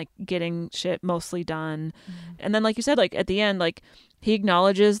reins and, like, getting shit mostly done. And then, like you said, like, at the end, like, he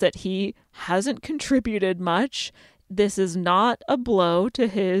acknowledges that he hasn't contributed much. This is not a blow to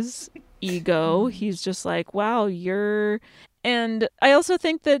his ego. He's just like, wow, and I also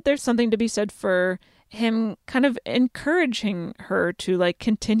think that there's something to be said for him kind of encouraging her to, like,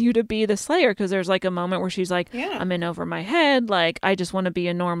 continue to be the Slayer, because there's, like, a moment where she's like, I'm in over my head, like, I just want to be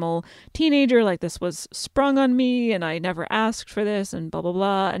a normal teenager, like, this was sprung on me and I never asked for this, and blah blah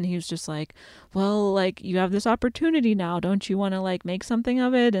blah. And he was just like, well, like, you have this opportunity now, don't you want to, like, make something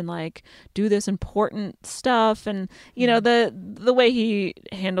of it and, like, do this important stuff? And the way he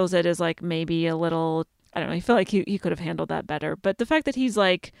handles it is, like, maybe a little, I don't know, I feel like he could have handled that better. But the fact that he's,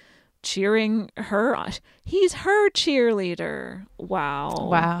 like, cheering her on, he's her cheerleader. Wow.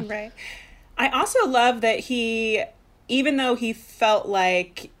 Right. I also love that he, even though he felt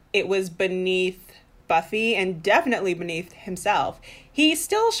like it was beneath Buffy and definitely beneath himself, he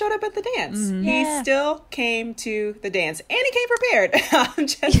still showed up at the dance. He still came to the dance, and he came prepared.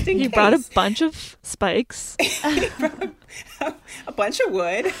 Just in case. He brought a bunch of spikes. He brought a bunch of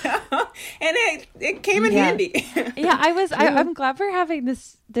wood, and it came in handy. I'm glad we're having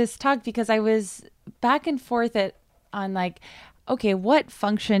this talk, because I was back and forth on, like, okay, what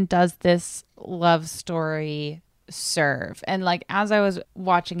function does this love story serve? And, like, as I was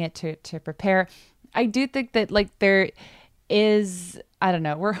watching it to prepare, I do think that, like, there is, I don't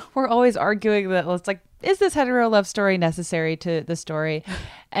know, we're always arguing that it's like is this hetero love story necessary to the story?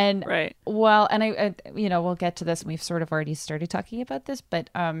 And right. Well, and I we'll get to this, and we've sort of already started talking about this, but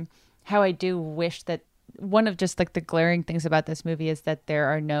how I do wish that one of just like the glaring things about this movie is that there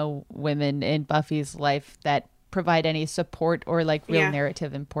are no women in Buffy's life that provide any support or like real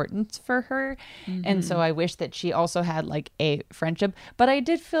narrative importance for her. And so I wish that she also had like a friendship. But I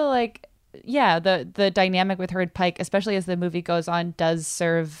did feel like, the dynamic with her and Pike, especially as the movie goes on, does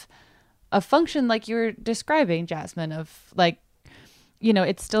serve a function like you were describing, Jasmine, of like,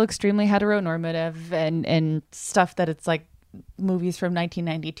 it's still extremely heteronormative and stuff that it's like movies from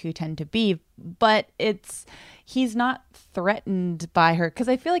 1992 tend to be, but he's not threatened by her, because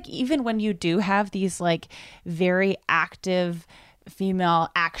I feel like even when you do have these like very active female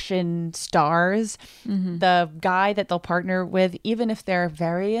action stars, the guy that they'll partner with, even if they're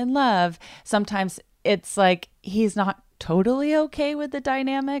very in love, sometimes it's like he's not totally okay with the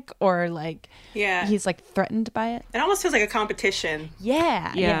dynamic, or like he's like threatened by it. It almost feels like a competition.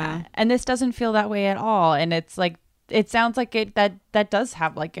 Yeah. And this doesn't feel that way at all, and it's like it sounds like that does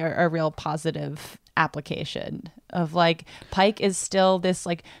have like a real positive application of like Pike is still this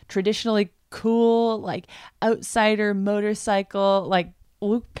like traditionally cool like outsider motorcycle like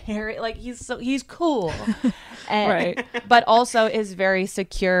Luke Perry, like he's cool, and, right, but also is very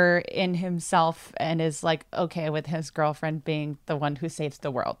secure in himself and is like okay with his girlfriend being the one who saves the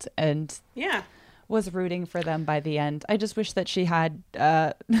world, and was rooting for them by the end. I just wish that she had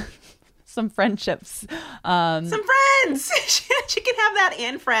some friendships, some friends. She can have that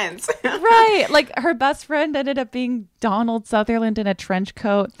and friends. Right, like her best friend ended up being Donald Sutherland in a trench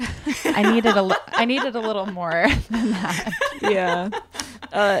coat. I needed a little more than that.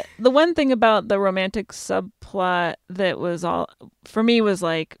 The one thing about the romantic subplot that was all for me was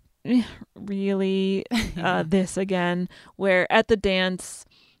like really this again, where at the dance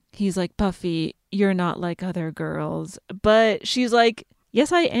he's like, Buffy, you're not like other girls, but she's like,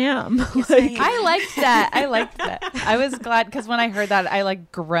 yes, I am. I liked that. I was glad, because when I heard that, I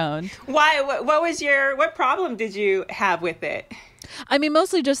like groaned. Why? What problem did you have with it? I mean,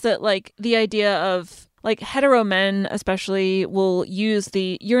 mostly just that, like, the idea of, like, hetero men especially will use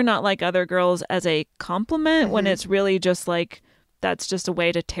the "you're not like other girls" as a compliment when it's really just like that's just a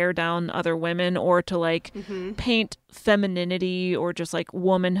way to tear down other women, or to like paint femininity or just like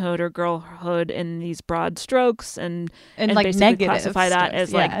womanhood or girlhood in these broad strokes and like basically negative classify that strokes,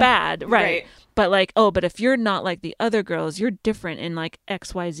 as like bad. Right. But like, but if you're not like the other girls, you're different in like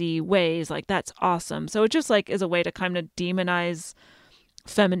XYZ ways. Like, that's awesome. So it just like is a way to kind of demonize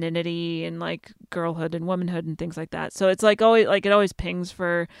femininity and like girlhood and womanhood and things like that. So it's like always, like, it always pings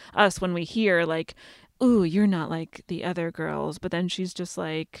for us when we hear like, ooh, you're not like the other girls. But then she's just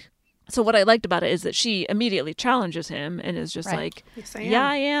like, so what I liked about it is that she immediately challenges him and is just like, yes, I am. Yeah,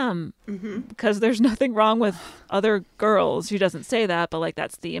 I am. Because there's nothing wrong with other girls. She doesn't say that, but like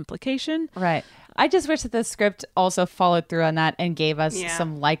that's the implication. Right. I just wish that the script also followed through on that and gave us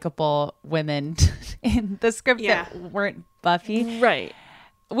some likable women in the script that weren't Buffy. Right.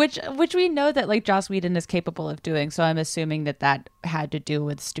 Which we know that like Joss Whedon is capable of doing, so I'm assuming that had to do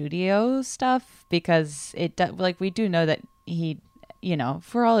with studio stuff, because like we do know that he,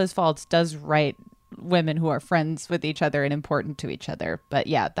 for all his faults, does write women who are friends with each other and important to each other. But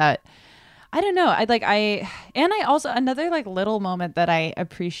that I don't know. I also another like little moment that I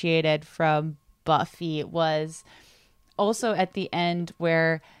appreciated from Buffy was also at the end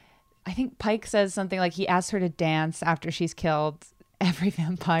where I think Pike says something like he asks her to dance after she's killed every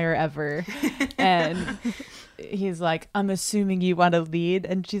vampire ever, and he's like, I'm assuming you want to lead,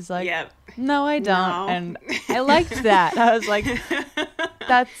 and she's like, no, I don't. No. And I liked that. I was like,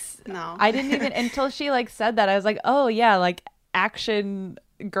 that's no. I didn't even until she like said that, I was like, oh yeah, like action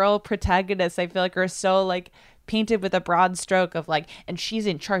girl protagonists I feel like are so like painted with a broad stroke of like, and she's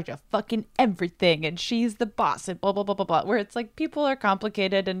in charge of fucking everything and she's the boss and blah blah blah blah blah, where it's like people are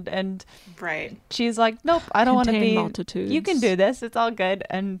complicated and right, she's like, nope, I don't want to be multitudes. You can do this, it's all good,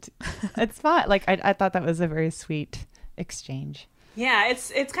 and it's fine. Like I thought that was a very sweet exchange. Yeah,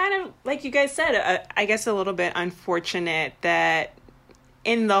 it's kind of like you guys said, I guess a little bit unfortunate that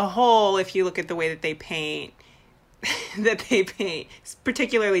in the whole, if you look at the way that they paint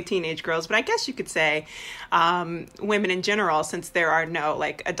particularly teenage girls, but I guess you could say women in general, since there are no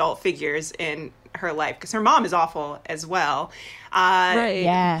like adult figures in her life, because her mom is awful as well. Right.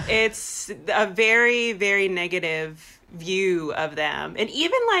 Yeah. It's a very, very negative view of them. And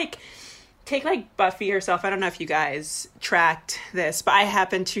even like, take like Buffy herself. I don't know if you guys tracked this, but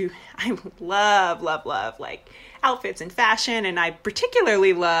I love like outfits and fashion. And I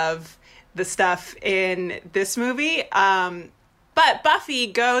particularly love the stuff in this movie. But Buffy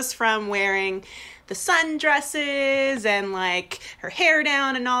goes from wearing the sundresses and like her hair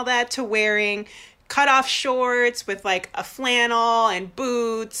down and all that to wearing cut off shorts with like a flannel and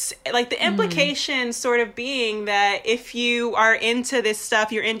boots. Like the implication sort of being that if you are into this stuff,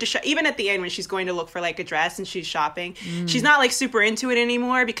 you're into even at the end when she's going to look for like a dress and she's shopping, she's not like super into it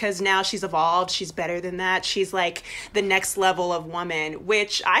anymore because now she's evolved. She's better than that. She's like the next level of woman,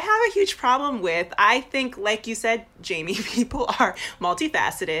 which I have a huge problem with. I think, like you said, Jamie, people are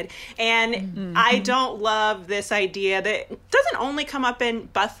multifaceted, and I don't love this idea that doesn't only come up in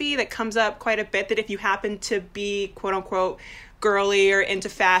Buffy, that comes up quite a bit, that if you happen to be quote unquote girly or into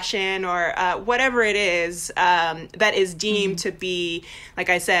fashion or whatever it is that is deemed to be, like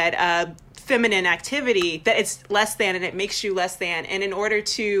I said, feminine activity, that it's less than and it makes you less than. And in order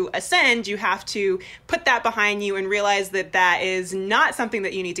to ascend, you have to put that behind you and realize that that is not something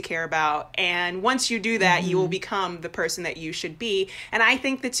that you need to care about. And once you do that, you will become the person that you should be. And I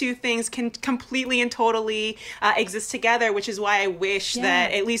think the two things can completely and totally exist together, which is why I wish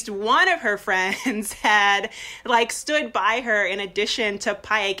that at least one of her friends had like stood by her in addition to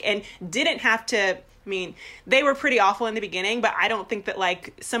Pike and didn't have to. I mean, they were pretty awful in the beginning, but I don't think that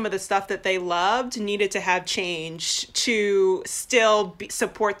like some of the stuff that they loved needed to have changed to still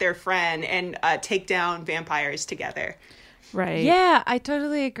support their friend and take down vampires together. Right. Yeah, I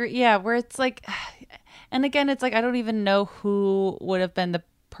totally agree. Yeah, where it's like, and again, it's like, I don't even know who would have been the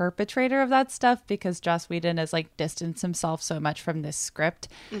perpetrator of that stuff because Joss Whedon has like distanced himself so much from this script.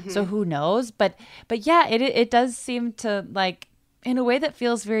 So who knows? But yeah, it does seem to like, in a way that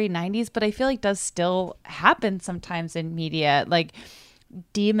feels very 90s, but I feel like does still happen sometimes in media, like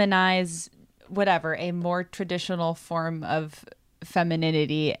demonize whatever, a more traditional form of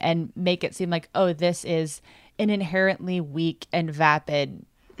femininity and make it seem like, oh, this is an inherently weak and vapid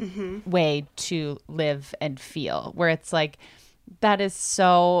way to live and feel, where it's like, that is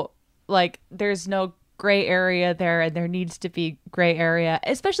so like, there's no gray area there and there needs to be gray area,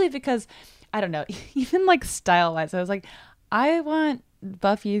 especially because, I don't know, even like style wise, I was like, I want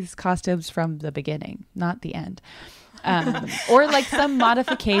Buffy's costumes from the beginning, not the end. Or like some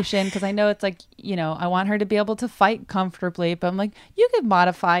modification, because I know it's like, you know, I want her to be able to fight comfortably, but I'm like, you could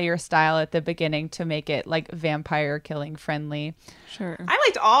modify your style at the beginning to make it like vampire killing friendly. Sure. I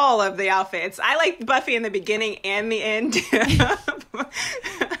liked all of the outfits. I liked Buffy in the beginning and the end.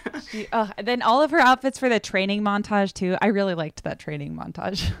 Then all of her outfits for the training montage too. I really liked that training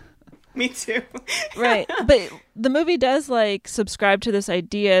montage. Me too. Right. But the movie does like subscribe to this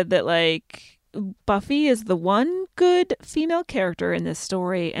idea that like Buffy is the one good female character in this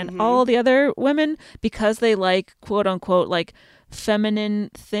story, and all the other women, because they like quote unquote like feminine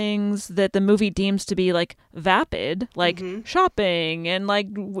things that the movie deems to be like vapid, like shopping and like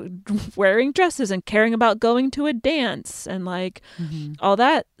wearing dresses and caring about going to a dance and like all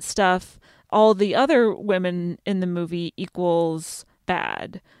that stuff, all the other women in the movie equals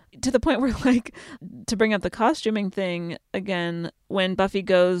bad. To the point where, like, to bring up the costuming thing again, when Buffy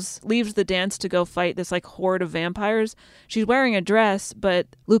leaves the dance to go fight this, like, horde of vampires, she's wearing a dress, but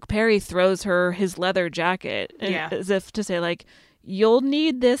Luke Perry throws her his leather jacket as if to say, like, you'll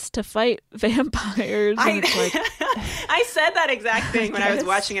need this to fight vampires. I said that exact thing when I was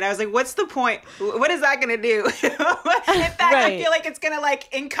watching it. I was like, what's the point? What is that going to do? In fact, I feel like it's going to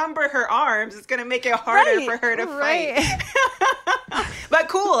like encumber her arms. It's going to make it harder for her to fight. But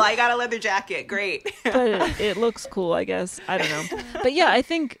cool, I got a leather jacket. Great. But it looks cool, I guess. I don't know. But yeah, I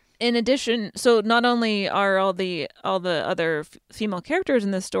think in addition, so not only are all the other female characters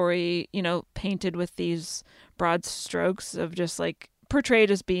in this story, you know, painted with these broad strokes of just like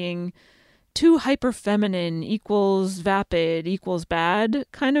portrayed as being too hyper feminine equals vapid equals bad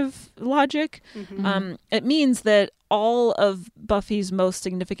kind of logic. It means that all of Buffy's most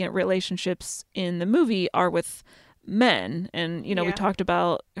significant relationships in the movie are with men. And, you know, we talked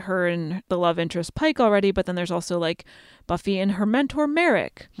about her and the love interest Pike already, but then there's also like Buffy and her mentor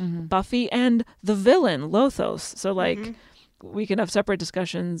Merrick, Buffy and the villain Lothos. So like we can have separate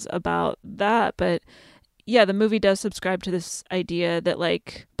discussions about that, but yeah, the movie does subscribe to this idea that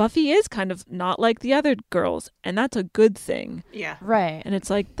like Buffy is kind of not like the other girls, and that's a good thing. Yeah. Right. And it's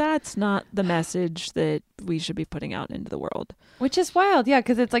like, that's not the message that we should be putting out into the world. Which is wild, yeah,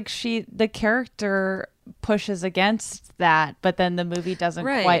 because it's like the character pushes against that, but then the movie doesn't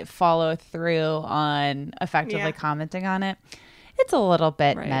quite follow through on effectively commenting on it. It's a little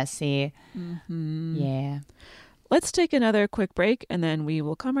bit messy. Yeah. Let's take another quick break, and then we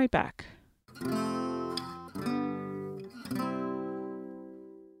will come right back.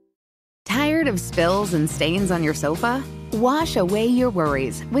 Tired of spills and stains on your sofa? Wash away your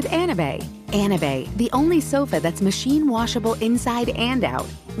worries with Anabei. Anabay, the only sofa that's machine washable inside and out,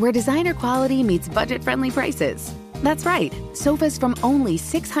 where designer quality meets budget-friendly prices. That's right, sofas from only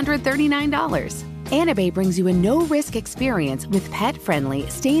 $639. Anabay brings you a no-risk experience with pet-friendly,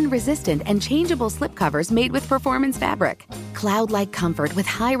 stain-resistant, and changeable slipcovers made with performance fabric, cloud-like comfort with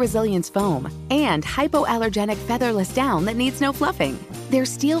high-resilience foam, and hypoallergenic featherless down that needs no fluffing. Their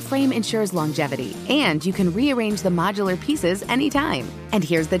steel frame ensures longevity, and you can rearrange the modular pieces anytime. And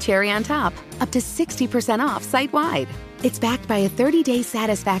here's the cherry on top, up to 60% off site-wide. It's backed by a 30-day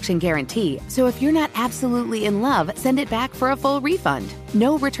satisfaction guarantee, so if you're not absolutely in love, send it back for a full refund.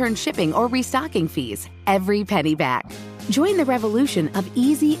 No return shipping or restocking fees. Every penny back. Join the revolution of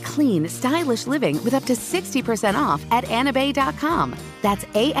easy, clean, stylish living with up to 60% off at anabay.com. That's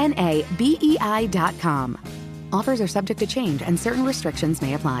ANABEI.com. Offers are subject to change and certain restrictions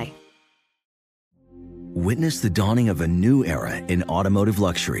may apply. Witness the dawning of a new era in automotive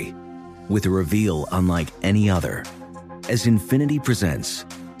luxury with a reveal unlike any other as Infiniti presents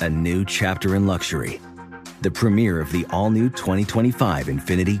a new chapter in luxury, the premiere of the all-new 2025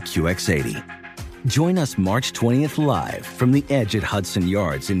 Infiniti QX80. Join us March 20th live from the Edge at Hudson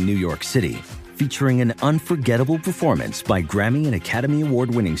Yards in New York City, featuring an unforgettable performance by Grammy and Academy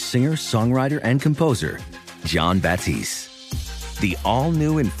Award-winning singer, songwriter, and composer, Jon Batiste. The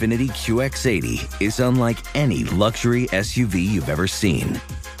all-new Infiniti QX80 is unlike any luxury SUV you've ever seen.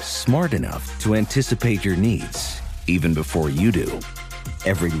 Smart enough to anticipate your needs, even before you do.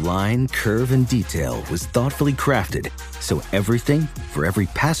 Every line, curve, and detail was thoughtfully crafted, so everything for every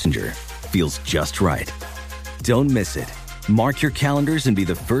passenger feels just right. Don't miss it. Mark your calendars and be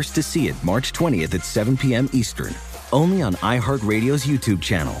the first to see it March 20th at 7 p.m. Eastern, only on iHeartRadio's YouTube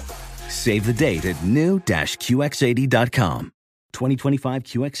channel. Save the date at new-QX80.com. 2025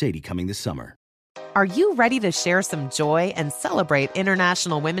 QX80 coming this summer. Are you ready to share some joy and celebrate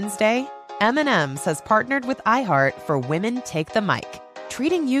International Women's Day? M&M's has partnered with iHeart for Women Take the Mic,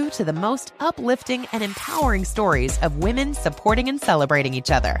 treating you to the most uplifting and empowering stories of women supporting and celebrating each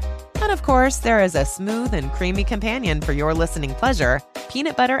other. And of course, there is a smooth and creamy companion for your listening pleasure,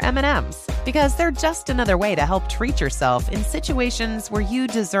 peanut butter M&M's, because they're just another way to help treat yourself in situations where you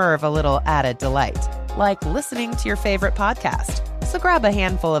deserve a little added delight, like listening to your favorite podcast. So grab a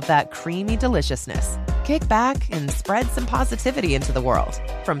handful of that creamy deliciousness. Kick back and spread some positivity into the world.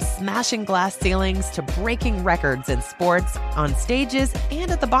 From smashing glass ceilings to breaking records in sports, on stages, and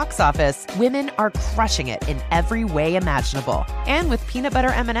at the box office, women are crushing it in every way imaginable. And with peanut butter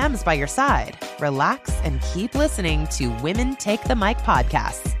M&Ms by your side, relax and keep listening to Women Take the Mic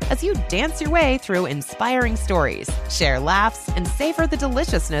podcasts as you dance your way through inspiring stories, share laughs, and savor the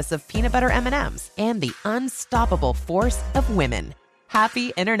deliciousness of peanut butter M&Ms and the unstoppable force of women.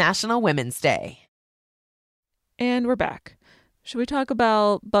 Happy International Women's Day. And we're back. Should we talk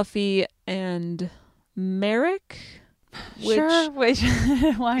about Buffy and Merrick? Sure. Wait,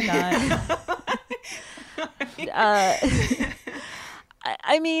 why not?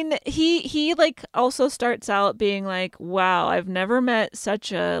 I mean, he like also starts out being like, wow, I've never met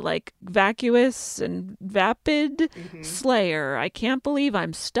such a like vacuous and vapid slayer. I can't believe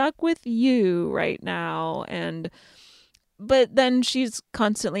I'm stuck with you right now. But then she's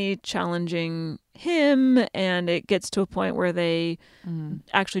constantly challenging him, and it gets to a point where they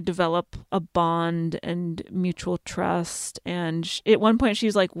actually develop a bond and mutual trust. And at one point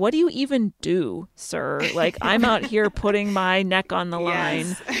she's like, what do you even do, sir? Like, I'm out here putting my neck on the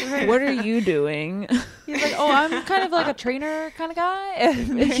line. What are you doing? He's like, oh, I'm kind of like a trainer kind of guy.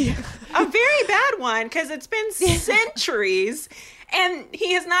 A very bad one, because it's been centuries and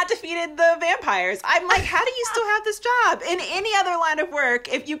he has not defeated the vampires. I'm like, how do you still have this job? In any other line of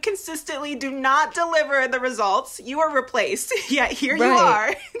work, if you consistently do not deliver the results, you are replaced. Yet here you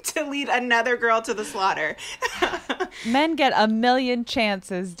are to lead another girl to the slaughter. Men get a million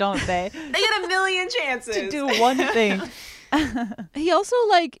chances, don't they? They get a million chances to do one thing. He also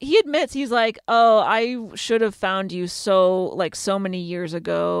he admits, he's like, oh, I should have found you so many years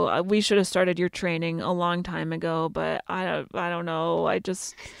ago. We should have started your training a long time ago, but I don't know. I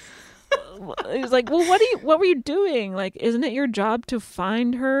just he's like, well, what were you doing? Like, isn't it your job to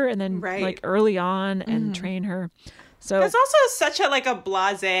find her and then early on and train her? So it's also such a a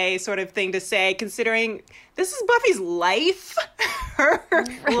blasé sort of thing to say, considering this is Buffy's life, her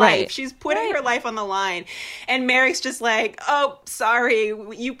life. She's putting her life on the line. And Merrick's just like, oh, sorry,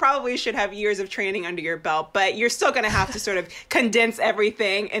 you probably should have years of training under your belt, but you're still going to have to sort of condense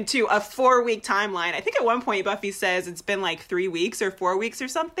everything into a 4-week timeline. I think at one point Buffy says it's been 3 weeks or 4 weeks or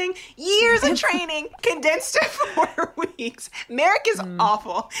something. Years of training condensed to 4 weeks. Merrick is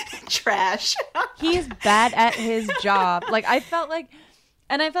awful. Trash. He's bad at his job. I felt like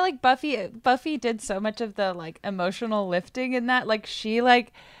And I feel like Buffy did so much of the like emotional lifting in that. Like she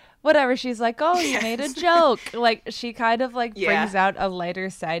like whatever, she's like, oh, you made a joke. Like she kind of like brings out a lighter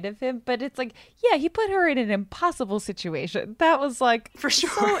side of him. But it's like, yeah, he put her in an impossible situation. That was like for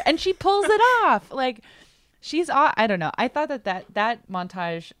sure. And she pulls it off. Like I don't know. I thought that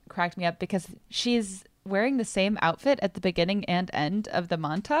montage cracked me up because she's wearing the same outfit at the beginning and end of the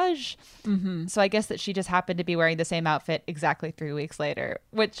montage. Mm-hmm. So I guess that she just happened to be wearing the same outfit exactly 3 weeks later,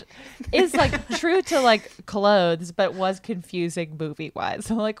 which is like true to like clothes, but was confusing movie wise.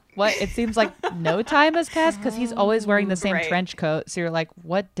 So like what? It seems like no time has passed because he's always wearing the same trench coat. So you're like,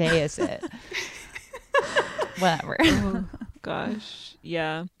 what day is it? Whatever. Oh, gosh.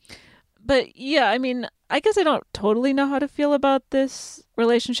 Yeah. But yeah, I mean, I guess I don't totally know how to feel about this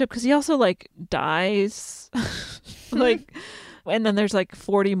relationship because he also like dies. Like, and then there's like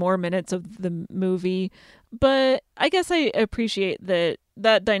 40 more minutes of the movie. But I guess I appreciate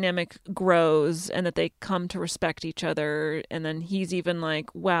that dynamic grows and that they come to respect each other. And then he's even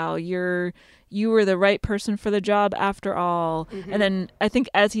like, wow, you were the right person for the job after all. Mm-hmm. And then I think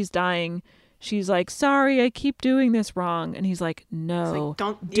as he's dying, she's like, sorry, I keep doing this wrong. And he's like, no, like,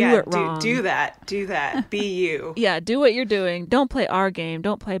 don't do it wrong. Do that. Be you. Yeah, do what you're doing. Don't play our game.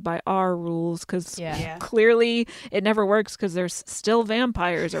 Don't play by our rules because clearly it never works because there's still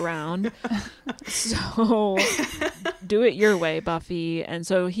vampires around. So do it your way, Buffy. And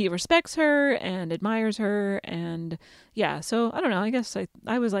so he respects her and admires her. And yeah, so I don't know. I guess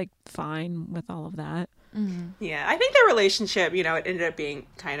I was like fine with all of that. Mm-hmm. Yeah, I think their relationship, it ended up being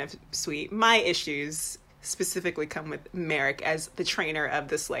kind of sweet. My issues specifically come with Merrick as the trainer of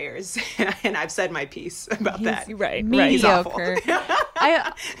the Slayers, and I've said my piece about that. Right, mediocre.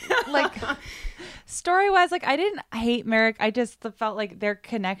 I like story-wise, like I didn't hate Merrick. I just felt like their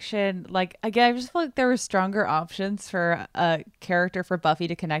connection, like again, I just felt like there were stronger options for a character for Buffy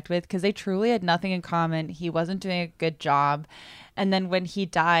to connect with because they truly had nothing in common. He wasn't doing a good job, and then when he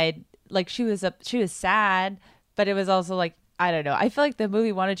died, like she was sad, but it was also like, I don't know. I feel like the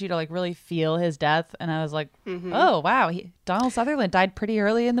movie wanted you to like really feel his death, and I was like, oh wow, Donald Sutherland died pretty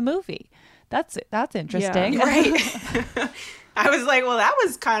early in the movie. That's interesting. Yeah, right. I was like, well, that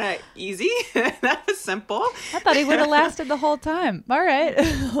was kind of easy. That was simple. I thought he would have lasted the whole time. All right.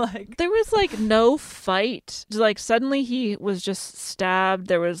 Like there was like no fight. Like suddenly he was just stabbed.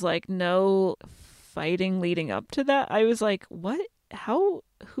 There was like no fighting leading up to that. I was like, what? How?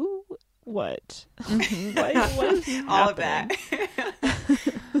 Who? What? Mm-hmm. what is all of that?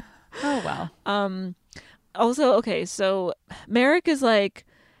 Oh well. Also, okay, so Merrick is like,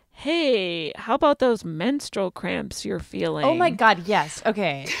 hey, how about those menstrual cramps you're feeling? Oh my God, yes.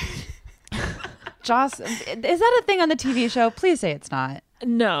 Okay. Joss, is that a thing on the TV show? Please say it's not.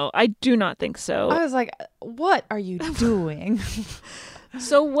 No, I do not think so. I was like, what are you doing?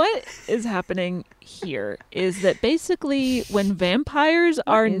 So what is happening here is that basically when vampires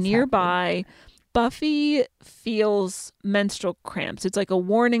are nearby, Buffy feels menstrual cramps. It's like a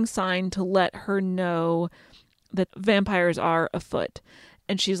warning sign to let her know that vampires are afoot.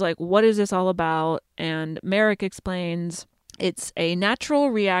 And she's like, what is this all about? And Merrick explains it's a natural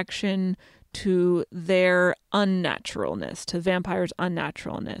reaction to their unnaturalness, to vampires'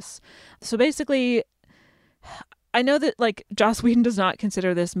 unnaturalness. So basically, I know that like Joss Whedon does not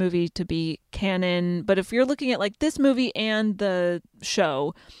consider this movie to be canon, but if you're looking at like this movie and the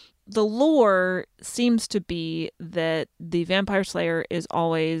show, the lore seems to be that the vampire slayer is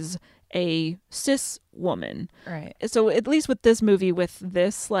always a cis woman. Right. So at least with this movie, with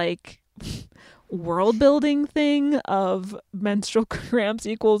this like world building thing of menstrual cramps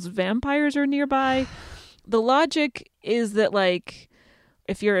equals vampires are nearby, the logic is that like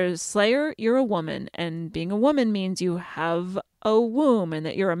if you're a slayer, you're a woman, and being a woman means you have a womb and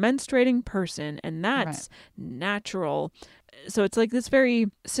that you're a menstruating person, and that's natural. So it's like this very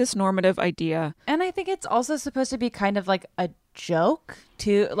cis-normative idea. And I think it's also supposed to be kind of like a joke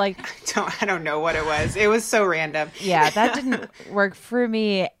too. Like I don't know what it was. It was so random. Yeah, that didn't work for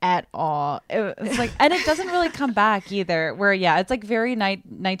me at all. It was like, and it doesn't really come back either. Where it's like very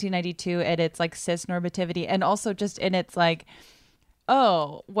 1992, and it's like cis-normativity, and also just in its like,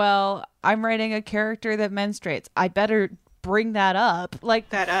 oh, well, I'm writing a character that menstruates. I better bring that up. Like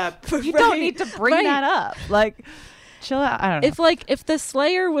that up. You don't need to bring that up. Like, chill out. I don't know. If the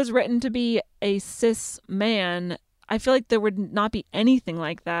Slayer was written to be a cis man, I feel like there would not be anything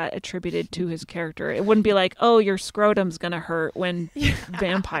like that attributed to his character. It wouldn't be like, oh, your scrotum's gonna hurt when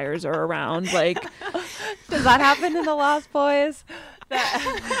vampires are around. Like, does that happen in The Lost Boys?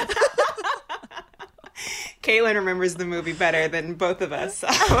 Caitlin remembers the movie better than both of us. So.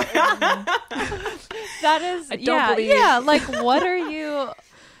 That is, I don't believe. Yeah, like what are you?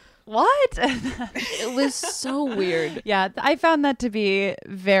 what? It was so weird. Yeah, I found that to be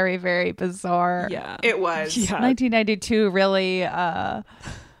very, very bizarre. Yeah. It was. Yeah. 1992 really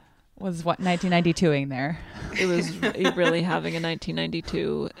was what 1992ing there. It was really having a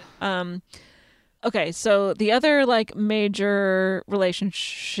 1992. Okay, so the other like major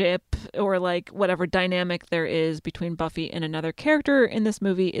relationship or like whatever dynamic there is between Buffy and another character in this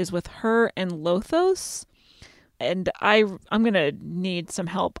movie is with her and Lothos. And I'm going to need some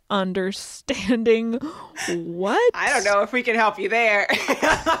help understanding what? I don't know if we can help you there.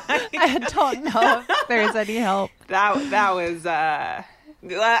 I don't know if there's any help. That was I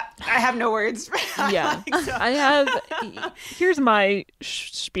have no words. Yeah. Here's my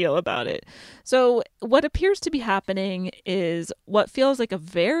spiel about it. So what appears to be happening is what feels like a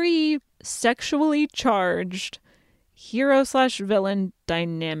very sexually charged hero/villain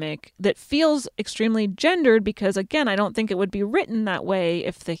dynamic that feels extremely gendered because, again, I don't think it would be written that way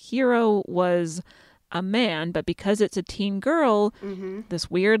if the hero was a man, but because it's a teen girl, this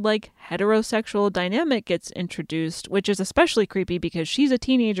weird like heterosexual dynamic gets introduced, which is especially creepy because she's a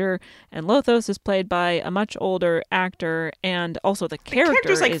teenager and Lothos is played by a much older actor, and also the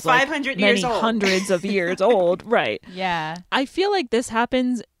character's like is 500 like years many old. hundreds of years old. Right. Yeah. I feel like this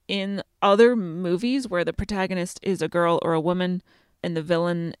happens in other movies where the protagonist is a girl or a woman and the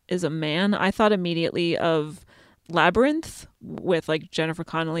villain is a man. I thought immediately of Labyrinth with like Jennifer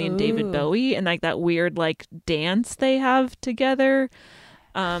Connelly and David Bowie and like that weird like dance they have together.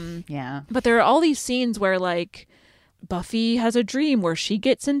 Yeah. But there are all these scenes where like Buffy has a dream where she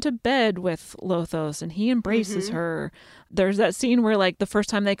gets into bed with Lothos and he embraces her. There's that scene where like the first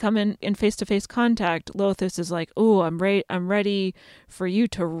time they come in face-to-face contact, Lothos is like, "Oh, I'm ready for you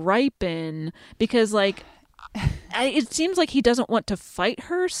to ripen," because like it seems like he doesn't want to fight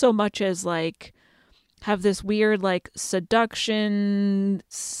her so much as like have this weird like seduction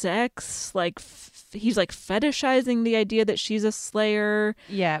sex, like he's like fetishizing the idea that she's a slayer.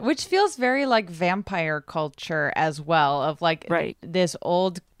 Yeah, which feels very like vampire culture as well, of like this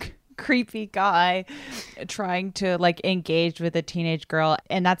old creepy guy trying to like engage with a teenage girl,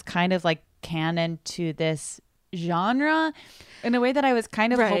 and that's kind of like canon to this genre in a way that I was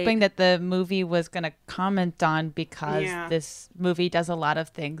kind of hoping that the movie was going to comment on, because this movie does a lot of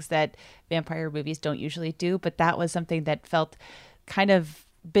things that vampire movies don't usually do, but that was something that felt kind of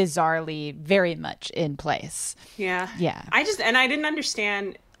bizarrely very much in place. Yeah. I didn't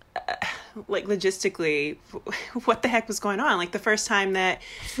understand like logistically what the heck was going on. Like the first time that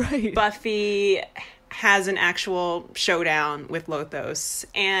Buffy has an actual showdown with Lothos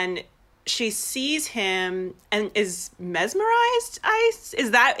and she sees him and is mesmerized. Is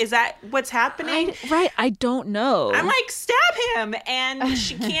that what's happening? I don't know. I'm like, stab him, and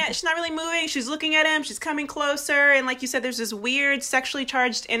she can't. She's not really moving. She's looking at him. She's coming closer, and like you said, there's this weird sexually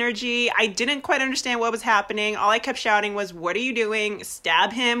charged energy. I didn't quite understand what was happening. All I kept shouting was, "What are you doing?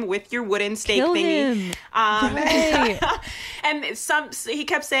 Stab him with your wooden stake Kill thingy!" Him. And he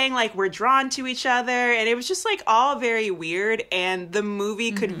kept saying like, "We're drawn to each other," and it was just like all very weird. And the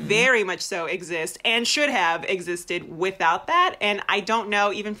movie could very much so exist and should have existed without that. And I don't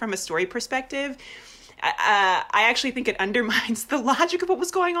know, even from a story perspective, I actually think it undermines the logic of what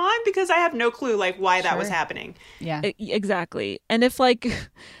was going on, because I have no clue like why that was happening. Yeah, exactly. And if like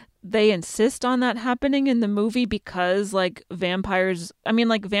they insist on that happening in the movie because like vampires, I mean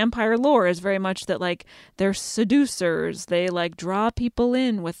like vampire lore is very much that like they're seducers, they like draw people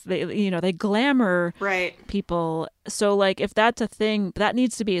in with they glamour people. So like if that's a thing that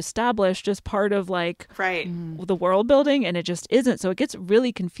needs to be established as part of like the world building, and it just isn't. So it gets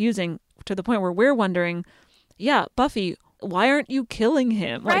really confusing to the point where we're wondering, Buffy, why aren't you killing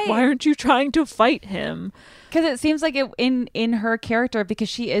him? Like, why aren't you trying to fight him? Because it seems like in her character, because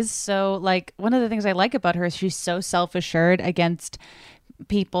she is so like, one of the things I like about her is she's so self-assured against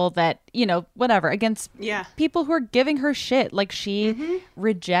people that, against people who are giving her shit. Like she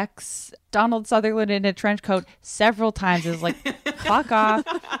rejects Donald Sutherland in a trench coat several times. Is like, fuck off.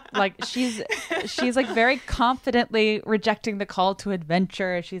 Like she's like very confidently rejecting the call to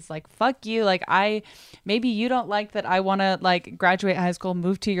adventure. She's like, fuck you. Like maybe you don't like that I want to like graduate high school,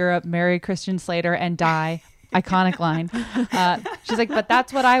 move to Europe, marry Christian Slater and die. Iconic line. She's like, but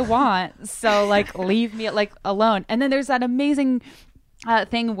that's what I want. So like, leave me like alone. And then there's that amazing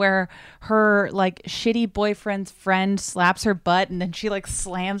thing where her like shitty boyfriend's friend slaps her butt and then she like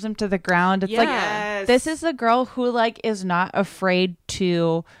slams him to the ground. It's like, this is a girl who like is not afraid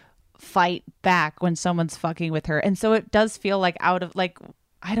to fight back when someone's fucking with her. And so it does feel like out of like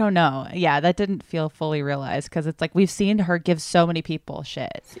I don't know. Yeah, that didn't feel fully realized because it's like we've seen her give so many people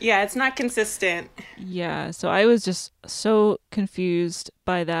shit. Yeah, it's not consistent. Yeah, so I was just so confused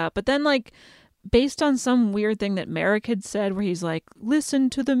by that. But then, like, based on some weird thing that Merrick had said where he's like, listen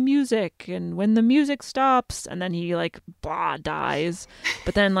to the music, and when the music stops, and then he, like, blah, dies.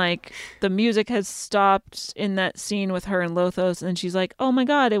 But then, like, the music has stopped in that scene with her and Lothos, and then she's like, oh my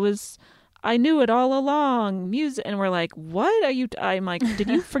God, I knew it all along. Music. And we're like, what are you? I'm like, did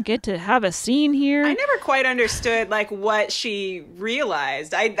you forget to have a scene here? I never quite understood like what she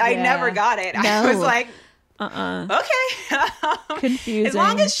realized. I never got it. No. I was like, Okay. Confusing. As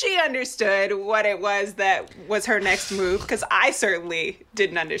long as she understood what it was that was her next move, because I certainly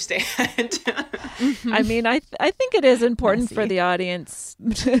didn't understand. I mean, I think it is important for the audience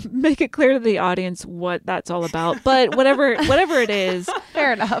to make it clear to the audience what that's all about. But whatever it is,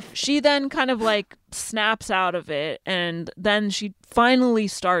 fair enough. She then kind of like snaps out of it, and then she finally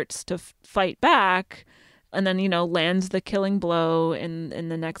starts to fight back. And then, lands the killing blow in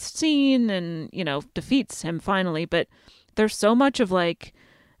the next scene and, defeats him finally. But there's so much of like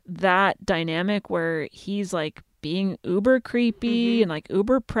that dynamic where he's like being uber creepy and like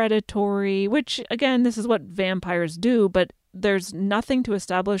uber predatory, which again, this is what vampires do. But there's nothing to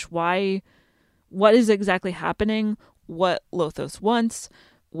establish what is exactly happening, what Lothos wants,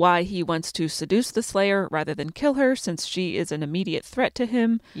 why he wants to seduce the Slayer rather than kill her since she is an immediate threat to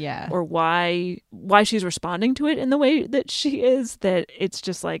him. Yeah. Or why she's responding to it in the way that she is, that it's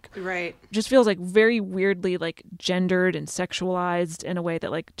just like, right. Just feels like very weirdly like gendered and sexualized in a way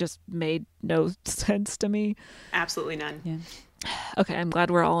that like just made no sense to me. Absolutely none. Yeah. Okay, I'm glad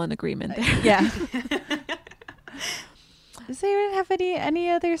we're all in agreement there. Yeah. Does anyone have any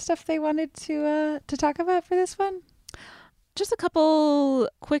other stuff they wanted to talk about for this one? Just a couple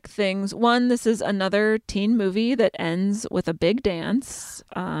quick things. One, this is another teen movie that ends with a big dance.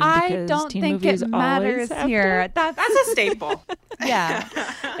 I don't think it matters here. That's a staple. Yeah.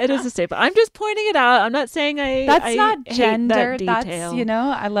 It is a staple. I'm just pointing it out. I'm not saying That's not gender. That detail.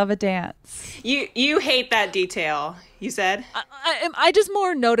 That's, I love a dance. You hate that detail, you said? I just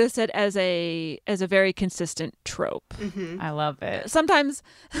more notice it as a very consistent trope. Mm-hmm. I love it. Sometimes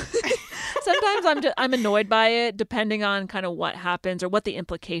I'm annoyed by it, depending on kind of what happens or what the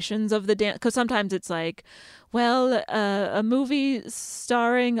implications of the dance. Because sometimes it's like, well, a movie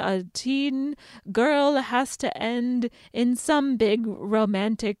starring a teen girl has to end in some big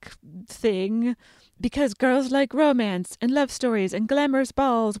romantic thing. Because girls like romance and love stories and glamorous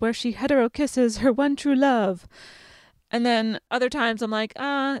balls where she hetero kisses her one true love. And then other times I'm like,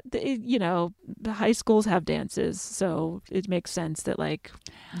 the high schools have dances, so it makes sense that like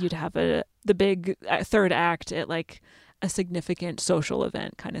you'd have the big third act at like a significant social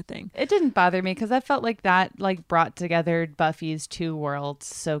event kind of thing. It didn't bother me because I felt like that like brought together Buffy's two worlds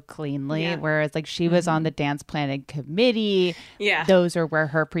so cleanly. Whereas like she was on the dance planning committee. Yeah. Those are where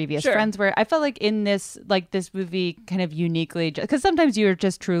her previous friends were. I felt like in this movie kind of uniquely, because sometimes you're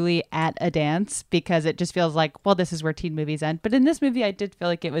just truly at a dance because it just feels like, well, this is where teen movies end. But in this movie, I did feel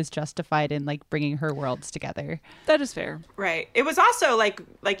like it was justified in like bringing her worlds together. That is fair. Right. It was also like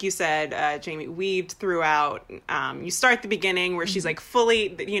you said, Jamie, weaved throughout. You start at the beginning where she's like fully,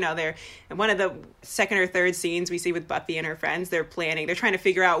 they're in one of the second or third scenes we see with Buffy and her friends. They're trying to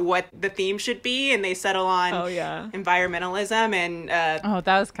figure out what the theme should be, and they settle on environmentalism and that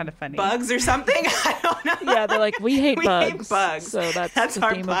was kind of funny, bugs or something. I don't know. Yeah, they're like, we hate bugs. So that's the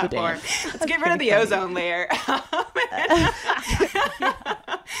our theme platform. of the dance. Let's get rid of the ozone layer.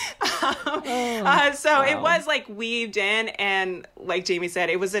 It was like weaved in, and like Jamie said,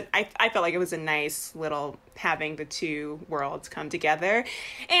 it was I felt like it was a nice little having the two worlds come together.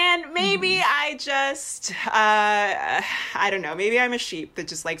 And maybe I just I don't know, maybe I'm a sheep that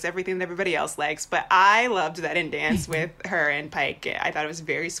just likes everything that everybody else likes, but I loved that in dance with her and Pike. I thought it was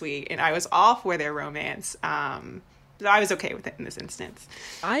very sweet, and I was all for their romance. So I was okay with it in this instance.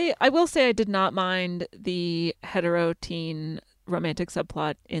 I will say I did not mind the hetero teen romantic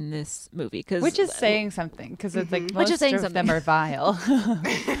subplot in this movie, which is saying something, because it's like most of them are vile.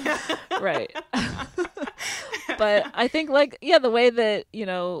 Right. But I think the way that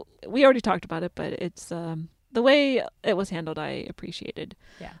we already talked about it, but it's the way it was handled I appreciated.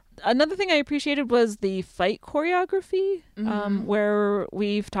 Yeah. Another thing I appreciated was the fight choreography, where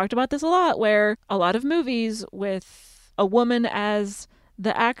we've talked about this a lot, where a lot of movies with a woman as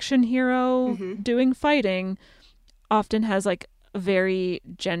the action hero doing fighting often has like very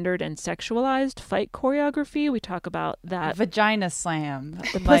gendered and sexualized fight choreography. We talk about that vagina slam,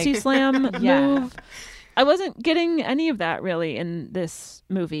 the pussy slam move. I wasn't getting any of that really in this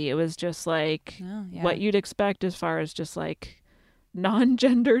movie. It was just like what you'd expect as far as just like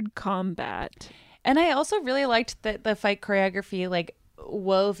non-gendered combat. And I also really liked that the fight choreography like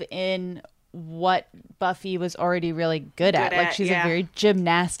wove in what Buffy was already really good at. Like she's a very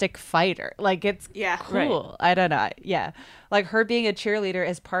gymnastic fighter. Like it's cool. Right. I don't know. Yeah. Like her being a cheerleader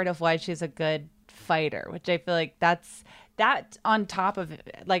is part of why she's a good fighter, which I feel like that's that on top of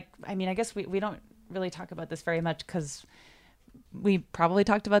it. Like, I mean, I guess we don't really talk about this very much because we probably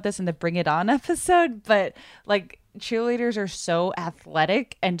talked about this in the Bring It On episode, but like cheerleaders are so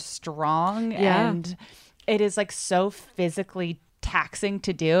athletic and strong and it is like so physically taxing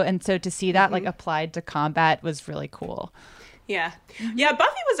to do, and so to see that like applied to combat was really cool. Yeah.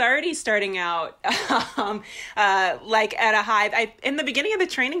 Buffy was already starting out like at a high. In the beginning of the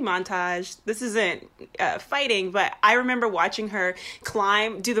training montage, this isn't fighting, but I remember watching her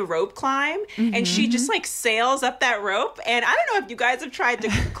do the rope climb, and she just like sails up that rope. And I don't know if you guys have tried to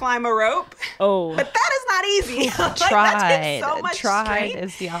climb a rope. Oh, but that is not easy. Like, tried. So much tried strength.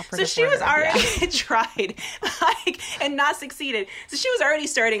 Is the operative. So she was already tried, like, and not succeeded. So she was already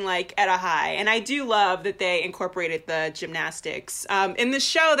starting like at a high. And I do love that they incorporated the gymnastics. In the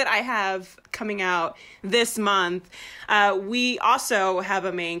show that I have coming out this month, we also have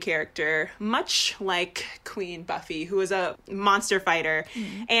a main character, much like Queen Buffy, who is a monster fighter.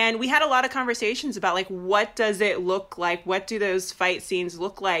 And we had a lot of conversations about, like, what does it look like? What do those fight scenes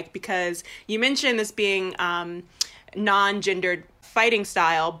look like? Because you mentioned this being non-gendered fighting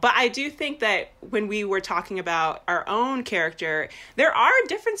style, but I do think that when we were talking about our own character, there are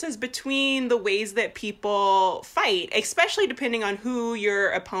differences between the ways that people fight, especially depending on who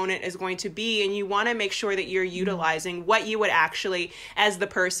your opponent is going to be, and you want to make sure that you're utilizing what you would actually, as the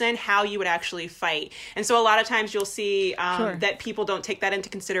person, how you would actually fight. And so a lot of times you'll see that people don't take that into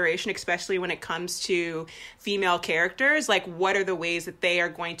consideration, especially when it comes to female characters, like what are the ways that they are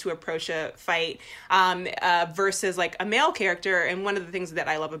going to approach a fight versus like a male character. And one of the things that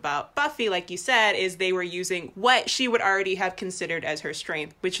I love about Buffy, like you said, is they were using what she would already have considered as her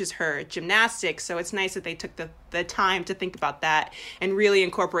strength, which is her gymnastics. So it's nice that they took the time to think about that and really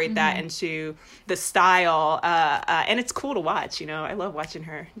incorporate that into the style. And it's cool to watch, you know. I love watching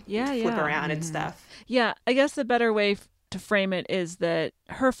her flip around and stuff. Yeah, I guess the better way to frame it is that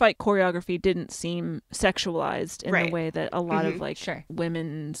her fight choreography didn't seem sexualized in the way that a lot of like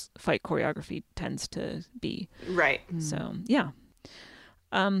women's fight choreography tends to be. Right. So, yeah.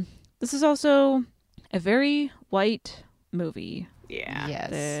 This is also a very white movie. Yeah. Yes.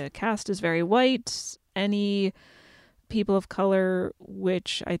 The cast is very white. Any people of color,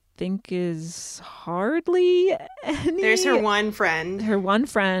 which I think is hardly any. There's her one friend.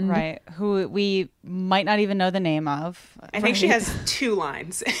 Right. Who we might not even know the name of. I think she has 2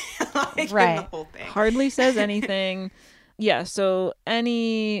 lines in the whole thing. Hardly says anything. Yeah, so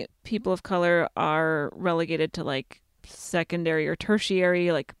any people of color are relegated to like secondary or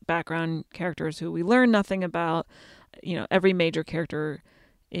tertiary, like background characters who we learn nothing about. You know, every major character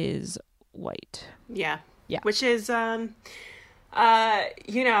is white. Yeah. Which is, you know,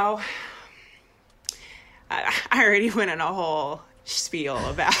 I already went on a whole spiel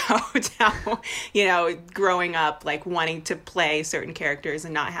about how, you know, growing up, like wanting to play certain characters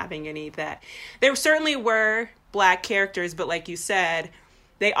and not having any that. There certainly were Black characters, but like you said,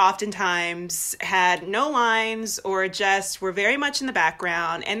 they oftentimes had no lines or just were very much in the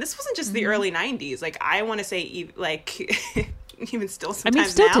background. And this wasn't just the early 90s. Like, I want to say, like, even still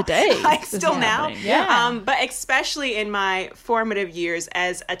sometimes still now. Today. Like, still now. Yeah. But especially in my formative years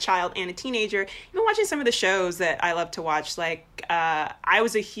as a child and a teenager, even watching some of the shows that I love to watch, like, I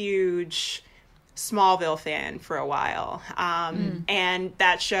was a huge Smallville fan for a while. And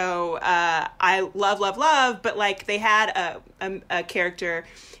that show, I love, but like they had a character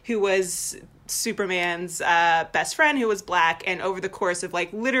who was Superman's best friend who was Black, and over the course of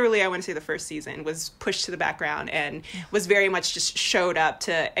like literally I want to say the first season was pushed to the background and was very much just showed up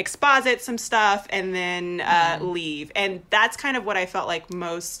to exposit some stuff and then leave. And that's kind of what I felt like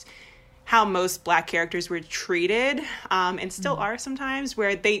how most Black characters were treated, and still are sometimes,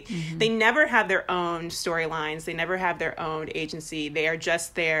 where they never have their own storylines, they never have their own agency. They are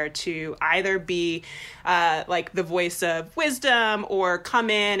just there to either be like the voice of wisdom or come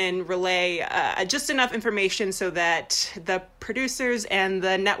in and relay just enough information so that the producers and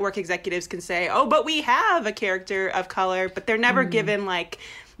the network executives can say, oh, but we have a character of color, but they're never given like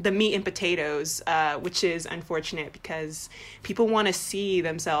the meat and potatoes, which is unfortunate because people want to see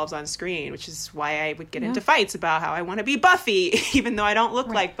themselves on screen, which is why I would get into fights about how I want to be Buffy, even though I don't look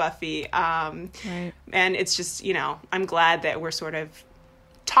like Buffy. And it's just, you know, I'm glad that we're sort of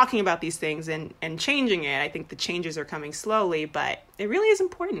talking about these things and changing it. I think the changes are coming slowly, but it really is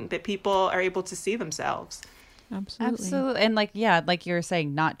important that people are able to see themselves. Absolutely. And like, yeah, like you were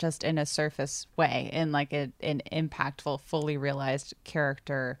saying, not just in a surface way, in like an impactful, fully realized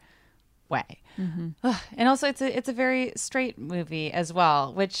character way. And also it's a very straight movie as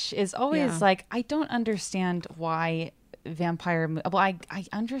well, which is always like, I don't understand why well, I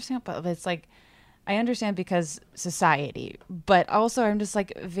understand, but it's like, I understand because society, but also I'm just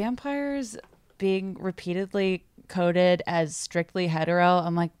like, vampires being repeatedly coded as strictly hetero,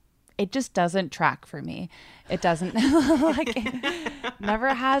 I'm like, it just doesn't track for me. It doesn't. Like,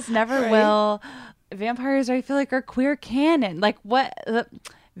 never has, never will. Vampires, I feel like, are queer canon. Like, what?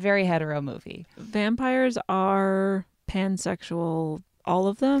 Very hetero movie. Vampires are pansexual, all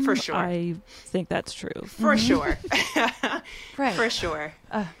of them. For sure. I think that's true. For sure. Right. For sure.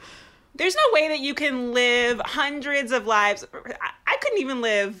 There's no way that you can live hundreds of lives. I couldn't even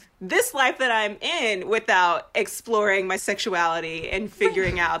live this life that I'm in without exploring my sexuality and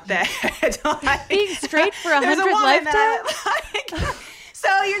figuring out that like, being straight for 100 lifetimes. So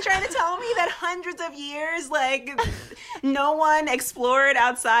you're trying to tell me that hundreds of years, like, no one explored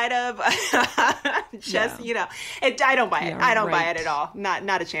outside of just, you know, I don't buy it. I don't buy it at all.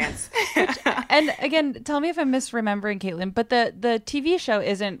 Not a chance. And again, tell me if I'm misremembering, Caitlin, but the TV show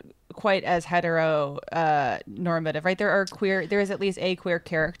isn't quite as hetero normative, right? There is at least a queer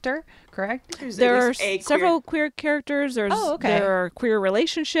character, correct? There are several queer characters. There are queer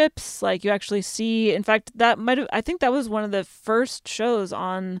relationships. Like, you actually see, in fact, I think that was one of the first shows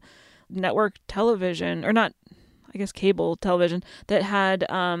on network television, or not, I guess cable television, that had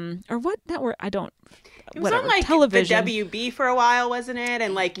or what network? I don't. It was on like television. The WB for a while, wasn't it?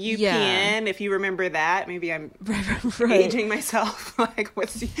 And like UPN, if you remember that. Maybe I'm aging myself. Like,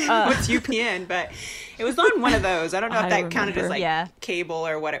 what's UPN? But it was on one of those. I don't know if that counted as like cable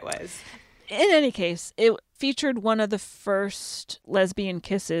or what it was. In any case, it featured one of the first lesbian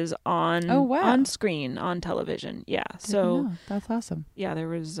kisses on screen on television. Yeah, so that's awesome. Yeah, there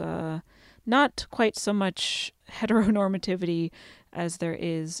was not quite so much heteronormativity as there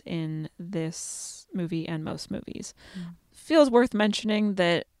is in this movie and most movies. Feels worth mentioning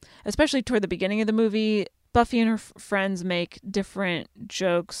that, especially toward the beginning of the movie, Buffy and her friends make different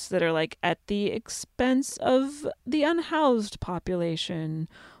jokes that are like at the expense of the unhoused population,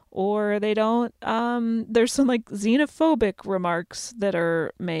 or they don't, there's some like xenophobic remarks that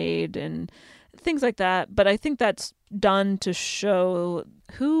are made and things like that. But I think that's done to show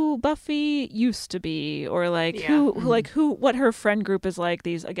who Buffy used to be, or like what her friend group is like.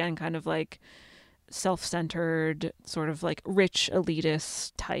 These, again, kind of like self-centered, sort of like rich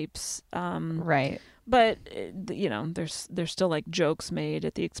elitist types. Right. But, you know, there's still like jokes made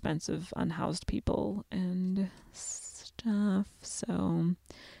at the expense of unhoused people and stuff. So,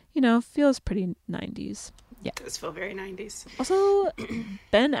 you know, feels pretty 90s. Yeah. It does feel very 90s. Also,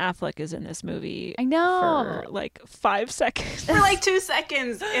 Ben Affleck is in this movie. I know. For like 5 seconds. For like 2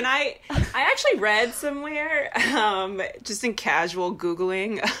 seconds. And I actually read somewhere, just in casual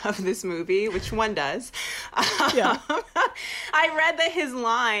Googling of this movie, which one does. I read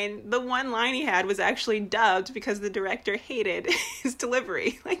that the one line he had was actually dubbed because the director hated his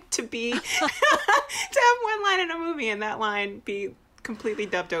delivery. Like, to have one line in a movie and that line be completely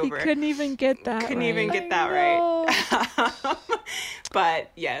dubbed over. He couldn't even get that right.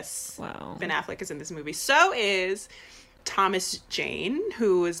 But yes, wow. Ben Affleck is in this movie. So is Thomas Jane,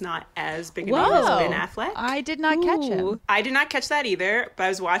 who is not as big a name as Ben Affleck. I did not catch him. I did not catch that either, but I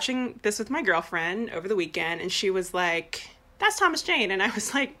was watching this with my girlfriend over the weekend, and she was like, "That's Thomas Jane," and I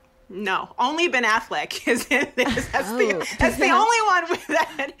was like, no, only Ben Affleck is in this. That's the only one with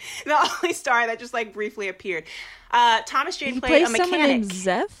that, the only star that just like briefly appeared. Thomas Jane played a mechanic. Someone named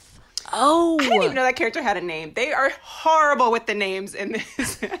Zeph? Oh. I didn't even know that character had a name. They are horrible with the names in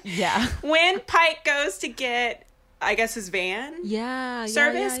this. Yeah. When Pike goes to get, I guess, his van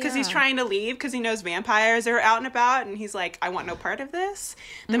service, because he's trying to leave because he knows vampires are out and about, and he's like, I want no part of this.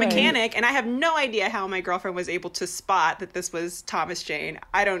 The mechanic, and I have no idea how my girlfriend was able to spot that this was Thomas Jane.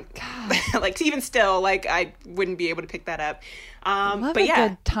 I don't, like, even still, like, I wouldn't be able to pick that up. Love a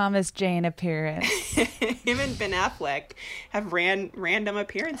good Thomas Jane appearance. Him and Ben Affleck have random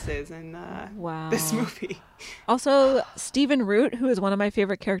appearances in this movie. Also, Stephen Root, who is one of my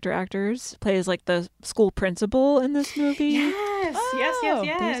favorite character actors, plays like the school principal in this movie.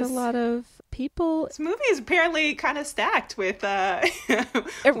 Yes. There's a lot of people. This movie is apparently kind of stacked with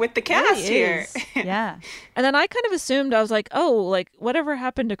with the cast here. Yeah. And then I kind of assumed, I was like, oh, like whatever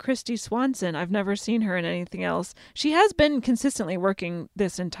happened to Christy Swanson? I've never seen her in anything else. She has been consistently working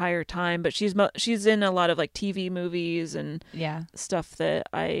this entire time, but she's in a lot of like TV movies and stuff that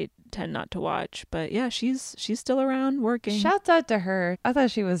I tend not to watch. But yeah, she's still around working. Shouts out to her. I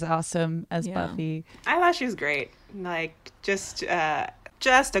thought she was awesome as Buffy. I thought she was great. Like, just a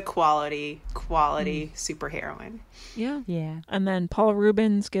quality superheroine. Yeah. Yeah. And then Paul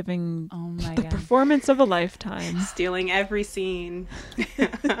Rubens giving my the God. performance of a lifetime. Stealing every scene.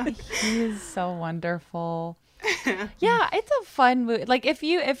 He is so wonderful. Yeah, it's a fun movie. Like, if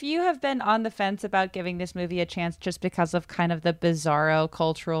you have been on the fence about giving this movie a chance just because of kind of the bizarro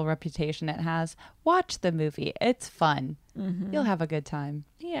cultural reputation it has, watch the movie. It's fun. You'll have a good time.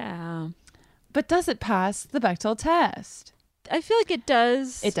 Yeah. But does it pass the Bechdel test? I feel like it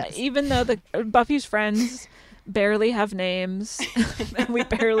does. It does. Even though Buffy's friends barely have names and we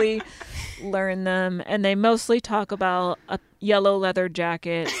barely learn them, and they mostly talk about a yellow leather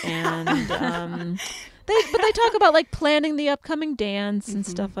jacket and they talk about like planning the upcoming dance and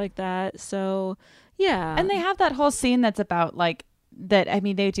stuff like that. So yeah. And they have that whole scene that's about like that. I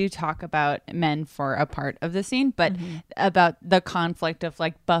mean, they do talk about men for a part of the scene, but about the conflict of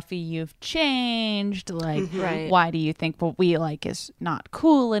like, Buffy, you've changed. Like, Right. why do you think what we like is not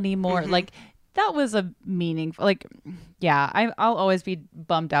cool anymore? Like, that was a meaningful, like, yeah, I'll always be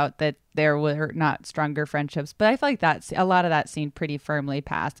bummed out that there were not stronger friendships, but I feel like that's a lot of that scene pretty firmly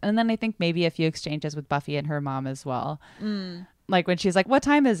passed. And then I think maybe a few exchanges with Buffy and her mom as well. Like when she's like, what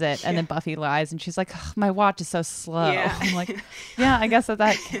time is it? And then Buffy lies and she's like, my watch is so slow. Yeah. I'm like, yeah, I guess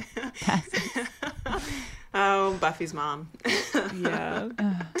that passes. Oh, Buffy's mom. Yeah.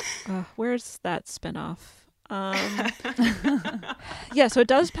 Where's that spinoff? Yeah, so it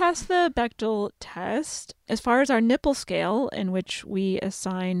does pass the Bechdel test. As far as our nipple scale, in which we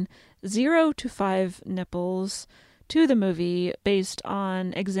assign 0 to 5 nipples to the movie based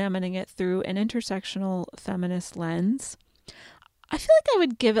on examining it through an intersectional feminist lens, I feel like I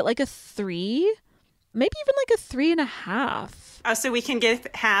would give it like a 3, maybe even like a 3.5. Oh, so we can give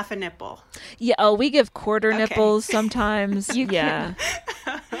half a nipple. Yeah, we give quarter nipples sometimes.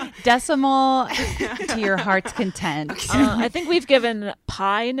 Decimal to your heart's content. I think we've given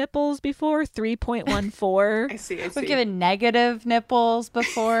pi nipples before, 3.14. I see. We've given negative nipples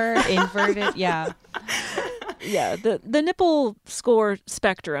before, inverted. Yeah. Yeah, the nipple score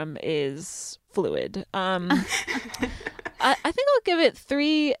spectrum is fluid. I think I'll give it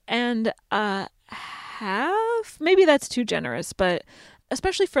 3.5. Maybe that's too generous, but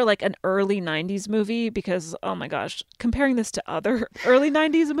especially for like an early 90s movie, because oh my gosh, comparing this to other early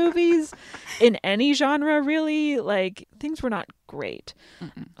 90s movies in any genre, really, like things were not great.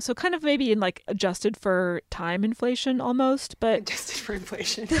 So kind of maybe in like adjusted for time inflation almost, but Adjusted for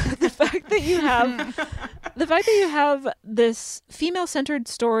inflation. the fact that you have this female-centered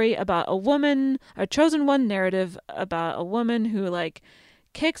story about a woman, a chosen one narrative about a woman who like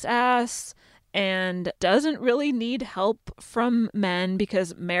kicks ass and doesn't really need help from men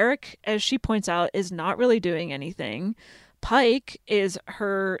because Merrick, as she points out, is not really doing anything. Pike is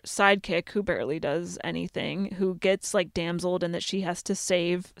her sidekick who barely does anything, who gets like damseled and that she has to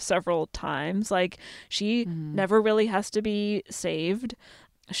save several times. Like she never really has to be saved.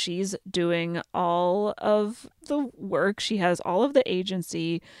 She's doing all of the work. She has all of the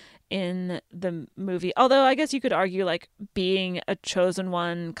agency in the movie. Although I guess you could argue like being a chosen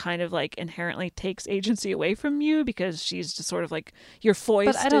one kind of like inherently takes agency away from you because she's just sort of like you're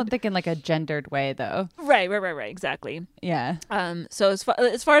foisted. But I don't think in like a gendered way though. Right, exactly. Yeah. So as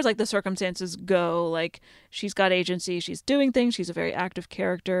far as like the circumstances go, like she's got agency, she's doing things, she's a very active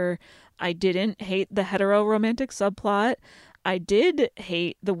character. I didn't hate the hetero romantic subplot. I did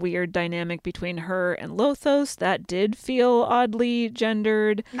hate the weird dynamic between her and Lothos. That did feel oddly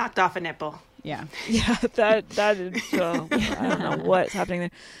gendered. Knocked off a nipple. Yeah. Yeah, that is. I don't know what's happening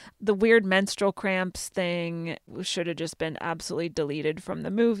there. The weird menstrual cramps thing should have just been absolutely deleted from the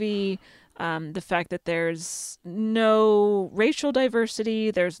movie. The fact that there's no racial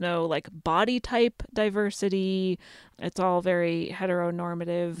diversity, there's no like body type diversity. It's all very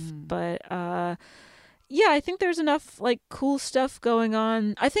heteronormative, but yeah, I think there's enough like cool stuff going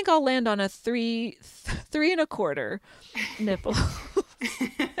on. I think I'll land on a 3.25 nipple.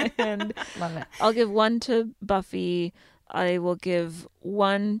 And Love it. I'll give 1 to Buffy. I will give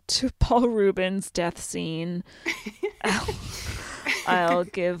 1 to Paul Rubens' death scene. I'll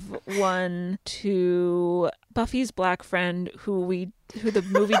give 1 to Buffy's black friend who the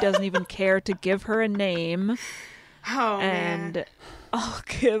movie doesn't even care to give her a name. Oh, and man. I'll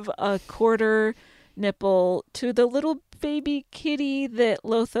give a quarter nipple to the little baby kitty that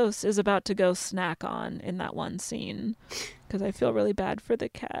Lothos is about to go snack on in that one scene because I feel really bad for the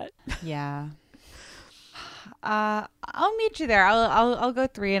cat. Yeah. I'll meet you there. I'll go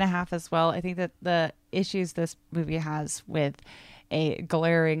 3.5 as well. I think that the issues this movie has with a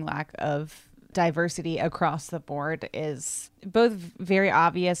glaring lack of diversity across the board is both very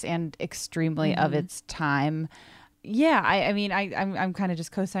obvious and extremely of its time. Yeah, I mean, I'm kind of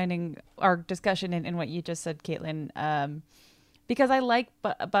just co-signing our discussion in what you just said, Caitlin, because I like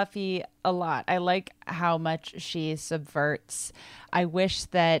Buffy a lot. I like how much she subverts. I wish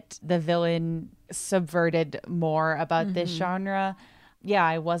that the villain subverted more about this genre. Yeah,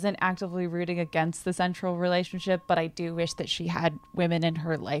 I wasn't actively rooting against the central relationship, but I do wish that she had women in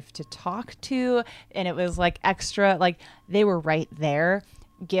her life to talk to. And it was like extra, like they were right there.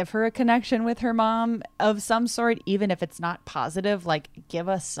 Give her a connection with her mom of some sort, even if it's not positive. Like, give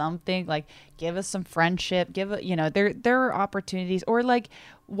us something, like give us some friendship, there are opportunities. Or like,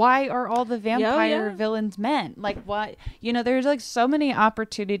 why are all the vampire villains men? Like, what, there's like so many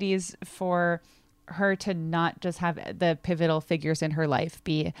opportunities for her to not just have the pivotal figures in her life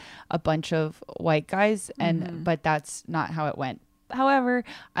be a bunch of white guys, but that's not how it went. However,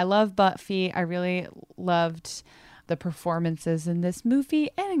 I love Buffy. I really loved the performances in this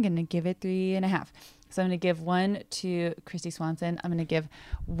movie, and I'm gonna give it 3.5. So I'm gonna give 1 to Christy Swanson. I'm gonna give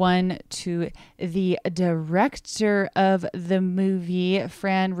 1 to the director of the movie,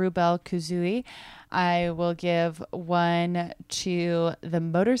 Fran Rubel Kuzui. I will give 1 to the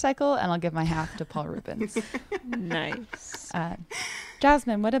motorcycle, and I'll give my half to Paul Rubens. Nice.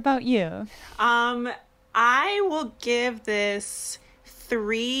 Jasmine, what about you? I will give this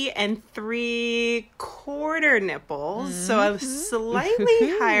 3 3/4 nipples. So I'm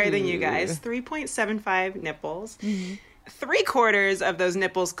slightly higher than you guys, 3.75 nipples. 3/4 of those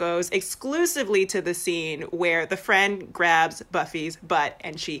nipples goes exclusively to the scene where the friend grabs Buffy's butt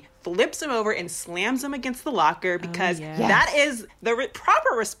and she flips him over and slams him against the locker, because that is the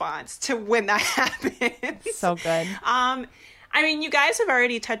proper response to when that happens. So good. I mean, you guys have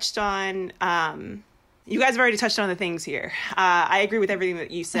already touched on the things here. I agree with everything that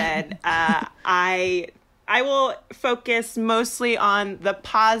you said. I will focus mostly on the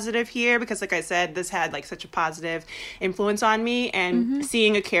positive here, because like I said, this had like such a positive influence on me, and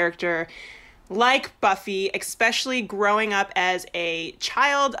seeing a character like Buffy, especially growing up as a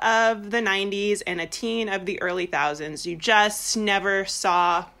child of the 90s and a teen of the early thousands, you just never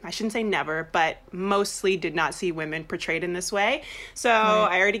saw, I shouldn't say never, but mostly did not see women portrayed in this way. So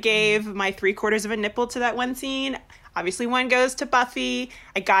I already gave my 3/4 of a nipple to that one scene. Obviously, 1 goes to Buffy.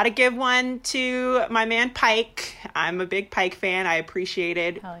 I gotta give 1 to my man Pike. I'm a big Pike fan. I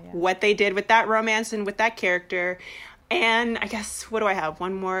appreciated what they did with that romance and with that character. And I guess, what do I have?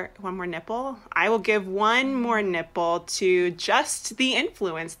 One more nipple? I will give 1 more nipple to just the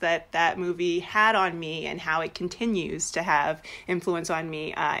influence that movie had on me, and how it continues to have influence on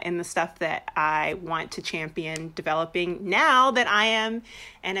me in the stuff that I want to champion developing now that I am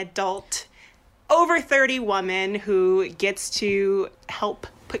an adult over 30 woman who gets to help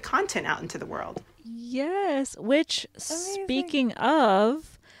put content out into the world. Yes, which, speaking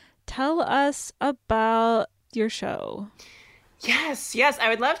of, tell us about your show. Yes, I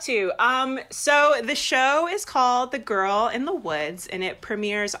would love to. So the show is called The Girl in the Woods, and it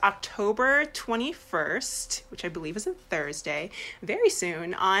premieres October 21st, which I believe is a Thursday, very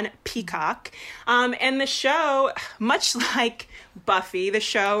soon, on Peacock. And the show, much like Buffy, the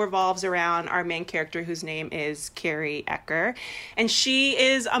show revolves around our main character, whose name is Carrie Ecker, and she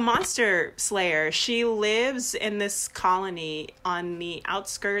is a monster slayer. She lives in this colony on the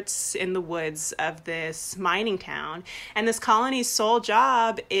outskirts in the woods of this mining town, and this colony's sole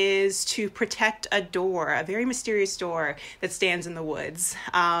job is to protect a door, a very mysterious door that stands in the woods.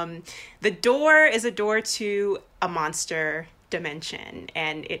 The door is a door to a monster dimension,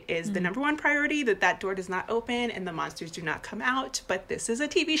 and it is the number one priority that door does not open and the monsters do not come out. But this is a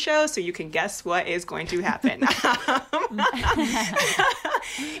TV show, so you can guess what is going to happen.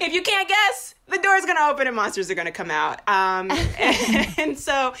 If you can't guess, the door is going to open and monsters are going to come out. And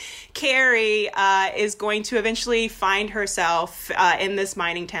so Carrie is going to eventually find herself in this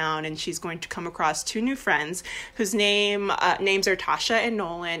mining town, and she's going to come across 2 new friends whose names are Tasha and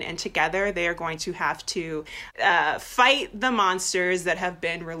Nolan, and together they are going to have to fight the monsters that have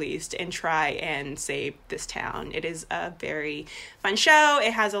been released and try and save this town. It is a very fun show.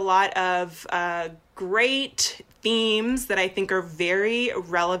 It has a lot of great themes that I think are very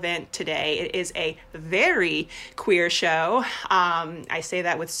relevant today. It is a very queer show. I say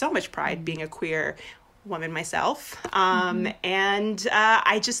that with so much pride, being a queer woman myself. And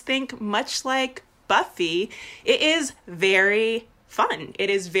I just think, much like Buffy, it is very fun. It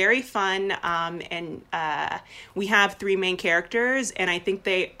is very fun. And we have 3 main characters, and I think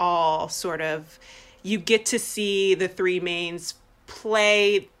they all sort of, you get to see the 3 mains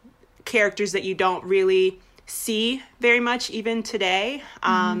play characters that you don't really see very much even today.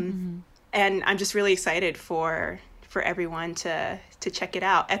 And I'm just really excited for everyone to check it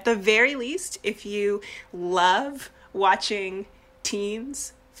out. At the very least, if you love watching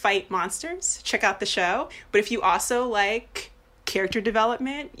teens fight monsters, check out the show. But if you also like character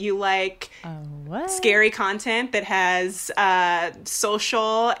development, you like scary content that has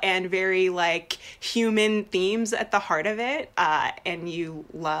social and very like human themes at the heart of it, and you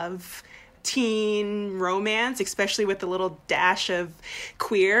love teen romance, especially with a little dash of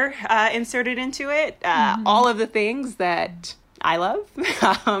queer inserted into it, all of the things that I love,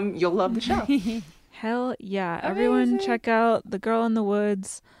 you'll love the show. Hell yeah. Everyone check out The Girl in the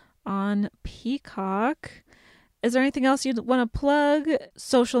Woods on Peacock. Is there anything else you'd want to plug?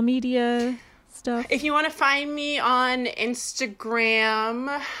 Social media stuff? If you want to find me on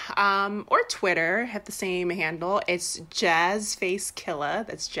Instagram or Twitter, have the same handle. It's JazzFaceKilla.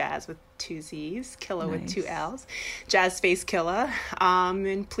 That's Jazz with 2 Z's, Killa with 2 L's. JazzFaceKilla.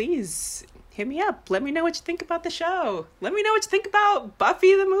 And please hit me up. Let me know what you think about the show. Let me know what you think about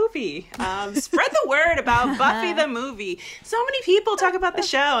Buffy the movie. Spread the word about Buffy the movie. So many people talk about the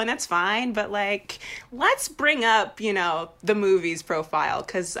show, and that's fine. But like, let's bring up, the movie's profile,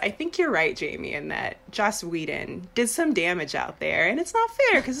 because I think you're right, Jamie, in that Joss Whedon did some damage out there, and it's not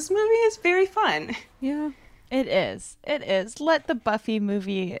fair because this movie is very fun. Yeah. It is. Let the Buffy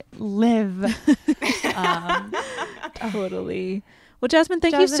movie live. Totally. Well, Jasmine,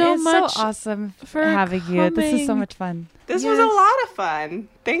 thank you so much. So awesome for having coming. you. This is so much fun. This was a lot of fun.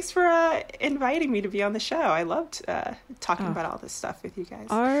 Thanks for inviting me to be on the show. I loved talking about all this stuff with you guys.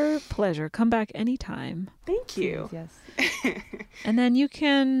 Our pleasure. Come back anytime. Thank you. Yes. And then you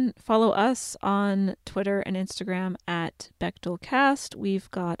can follow us on Twitter and Instagram at BechtelCast. We've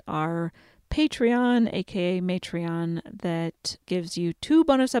got our Patreon, aka Matreon, that gives you 2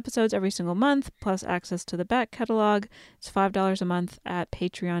 bonus episodes every single month, plus access to the back catalog. It's $5 a month at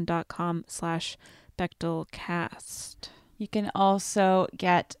patreon.com/BechtelCast. You can also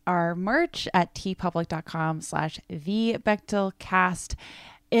get our merch at tpublic.com/thebechtelcast.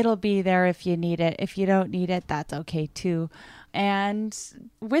 It'll be there if you need it. If you don't need it, that's okay too. And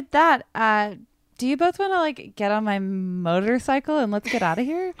with that, do you both want to get on my motorcycle and let's get out of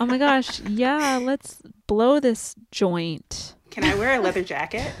here? Oh my gosh. Yeah. Let's blow this joint. Can I wear a leather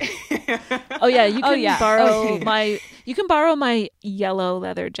jacket? Oh yeah. You can borrow you can borrow my yellow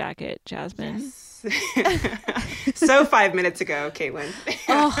leather jacket, Jasmine. Yes. So 5 minutes ago, Caitlin.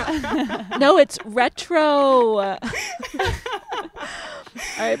 No, it's retro. All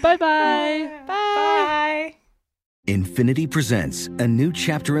right. Bye-bye. Bye. Infinity presents a new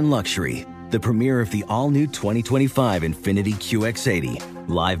chapter in luxury, the premiere of the all-new 2025 Infinity QX80,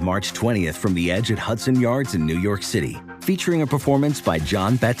 live March 20th from the Edge at Hudson Yards in New York City, featuring a performance by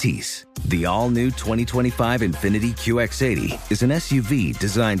John Batiste. The all-new 2025 Infinity QX80 is an SUV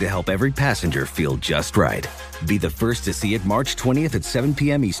designed to help every passenger feel just right. Be the first to see it March 20th at 7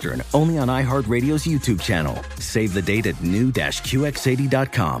 p.m. Eastern, only on iHeartRadio's YouTube channel. Save the date at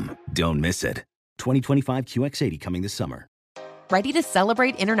new-QX80.com. Don't miss it. 2025 QX80 coming this summer. Ready to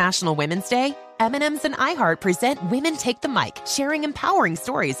celebrate International Women's Day? M&M's and iHeart present Women Take the Mic, sharing empowering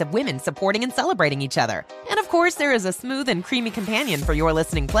stories of women supporting and celebrating each other. And of course, there is a smooth and creamy companion for your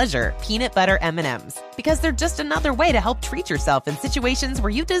listening pleasure, peanut butter M&M's. Because they're just another way to help treat yourself in situations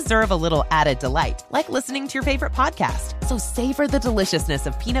where you deserve a little added delight, like listening to your favorite podcast. So savor the deliciousness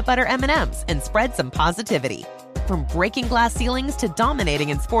of peanut butter M&M's and spread some positivity. From breaking glass ceilings to dominating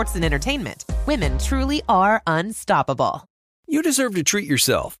in sports and entertainment, women truly are unstoppable. You deserve to treat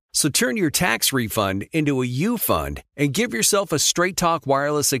yourself, so turn your tax refund into a U fund and give yourself a Straight Talk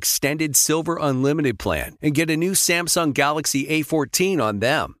Wireless Extended Silver Unlimited plan and get a new Samsung Galaxy A14 on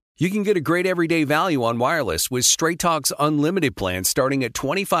them. You can get a great everyday value on wireless with Straight Talk's Unlimited plan starting at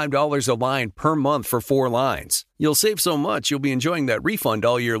 $25 a line per month for 4 lines. You'll save so much you'll be enjoying that refund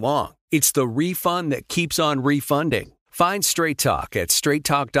all year long. It's the refund that keeps on refunding. Find Straight Talk at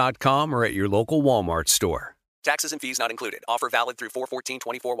straighttalk.com or at your local Walmart store. Taxes and fees not included. Offer valid through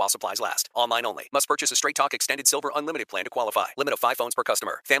 4/14/24 while supplies last. Online only. Must purchase a Straight Talk Extended Silver Unlimited plan to qualify. Limit of 5 phones per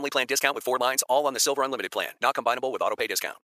customer. Family plan discount with 4 lines, all on the Silver Unlimited plan. Not combinable with auto pay discount.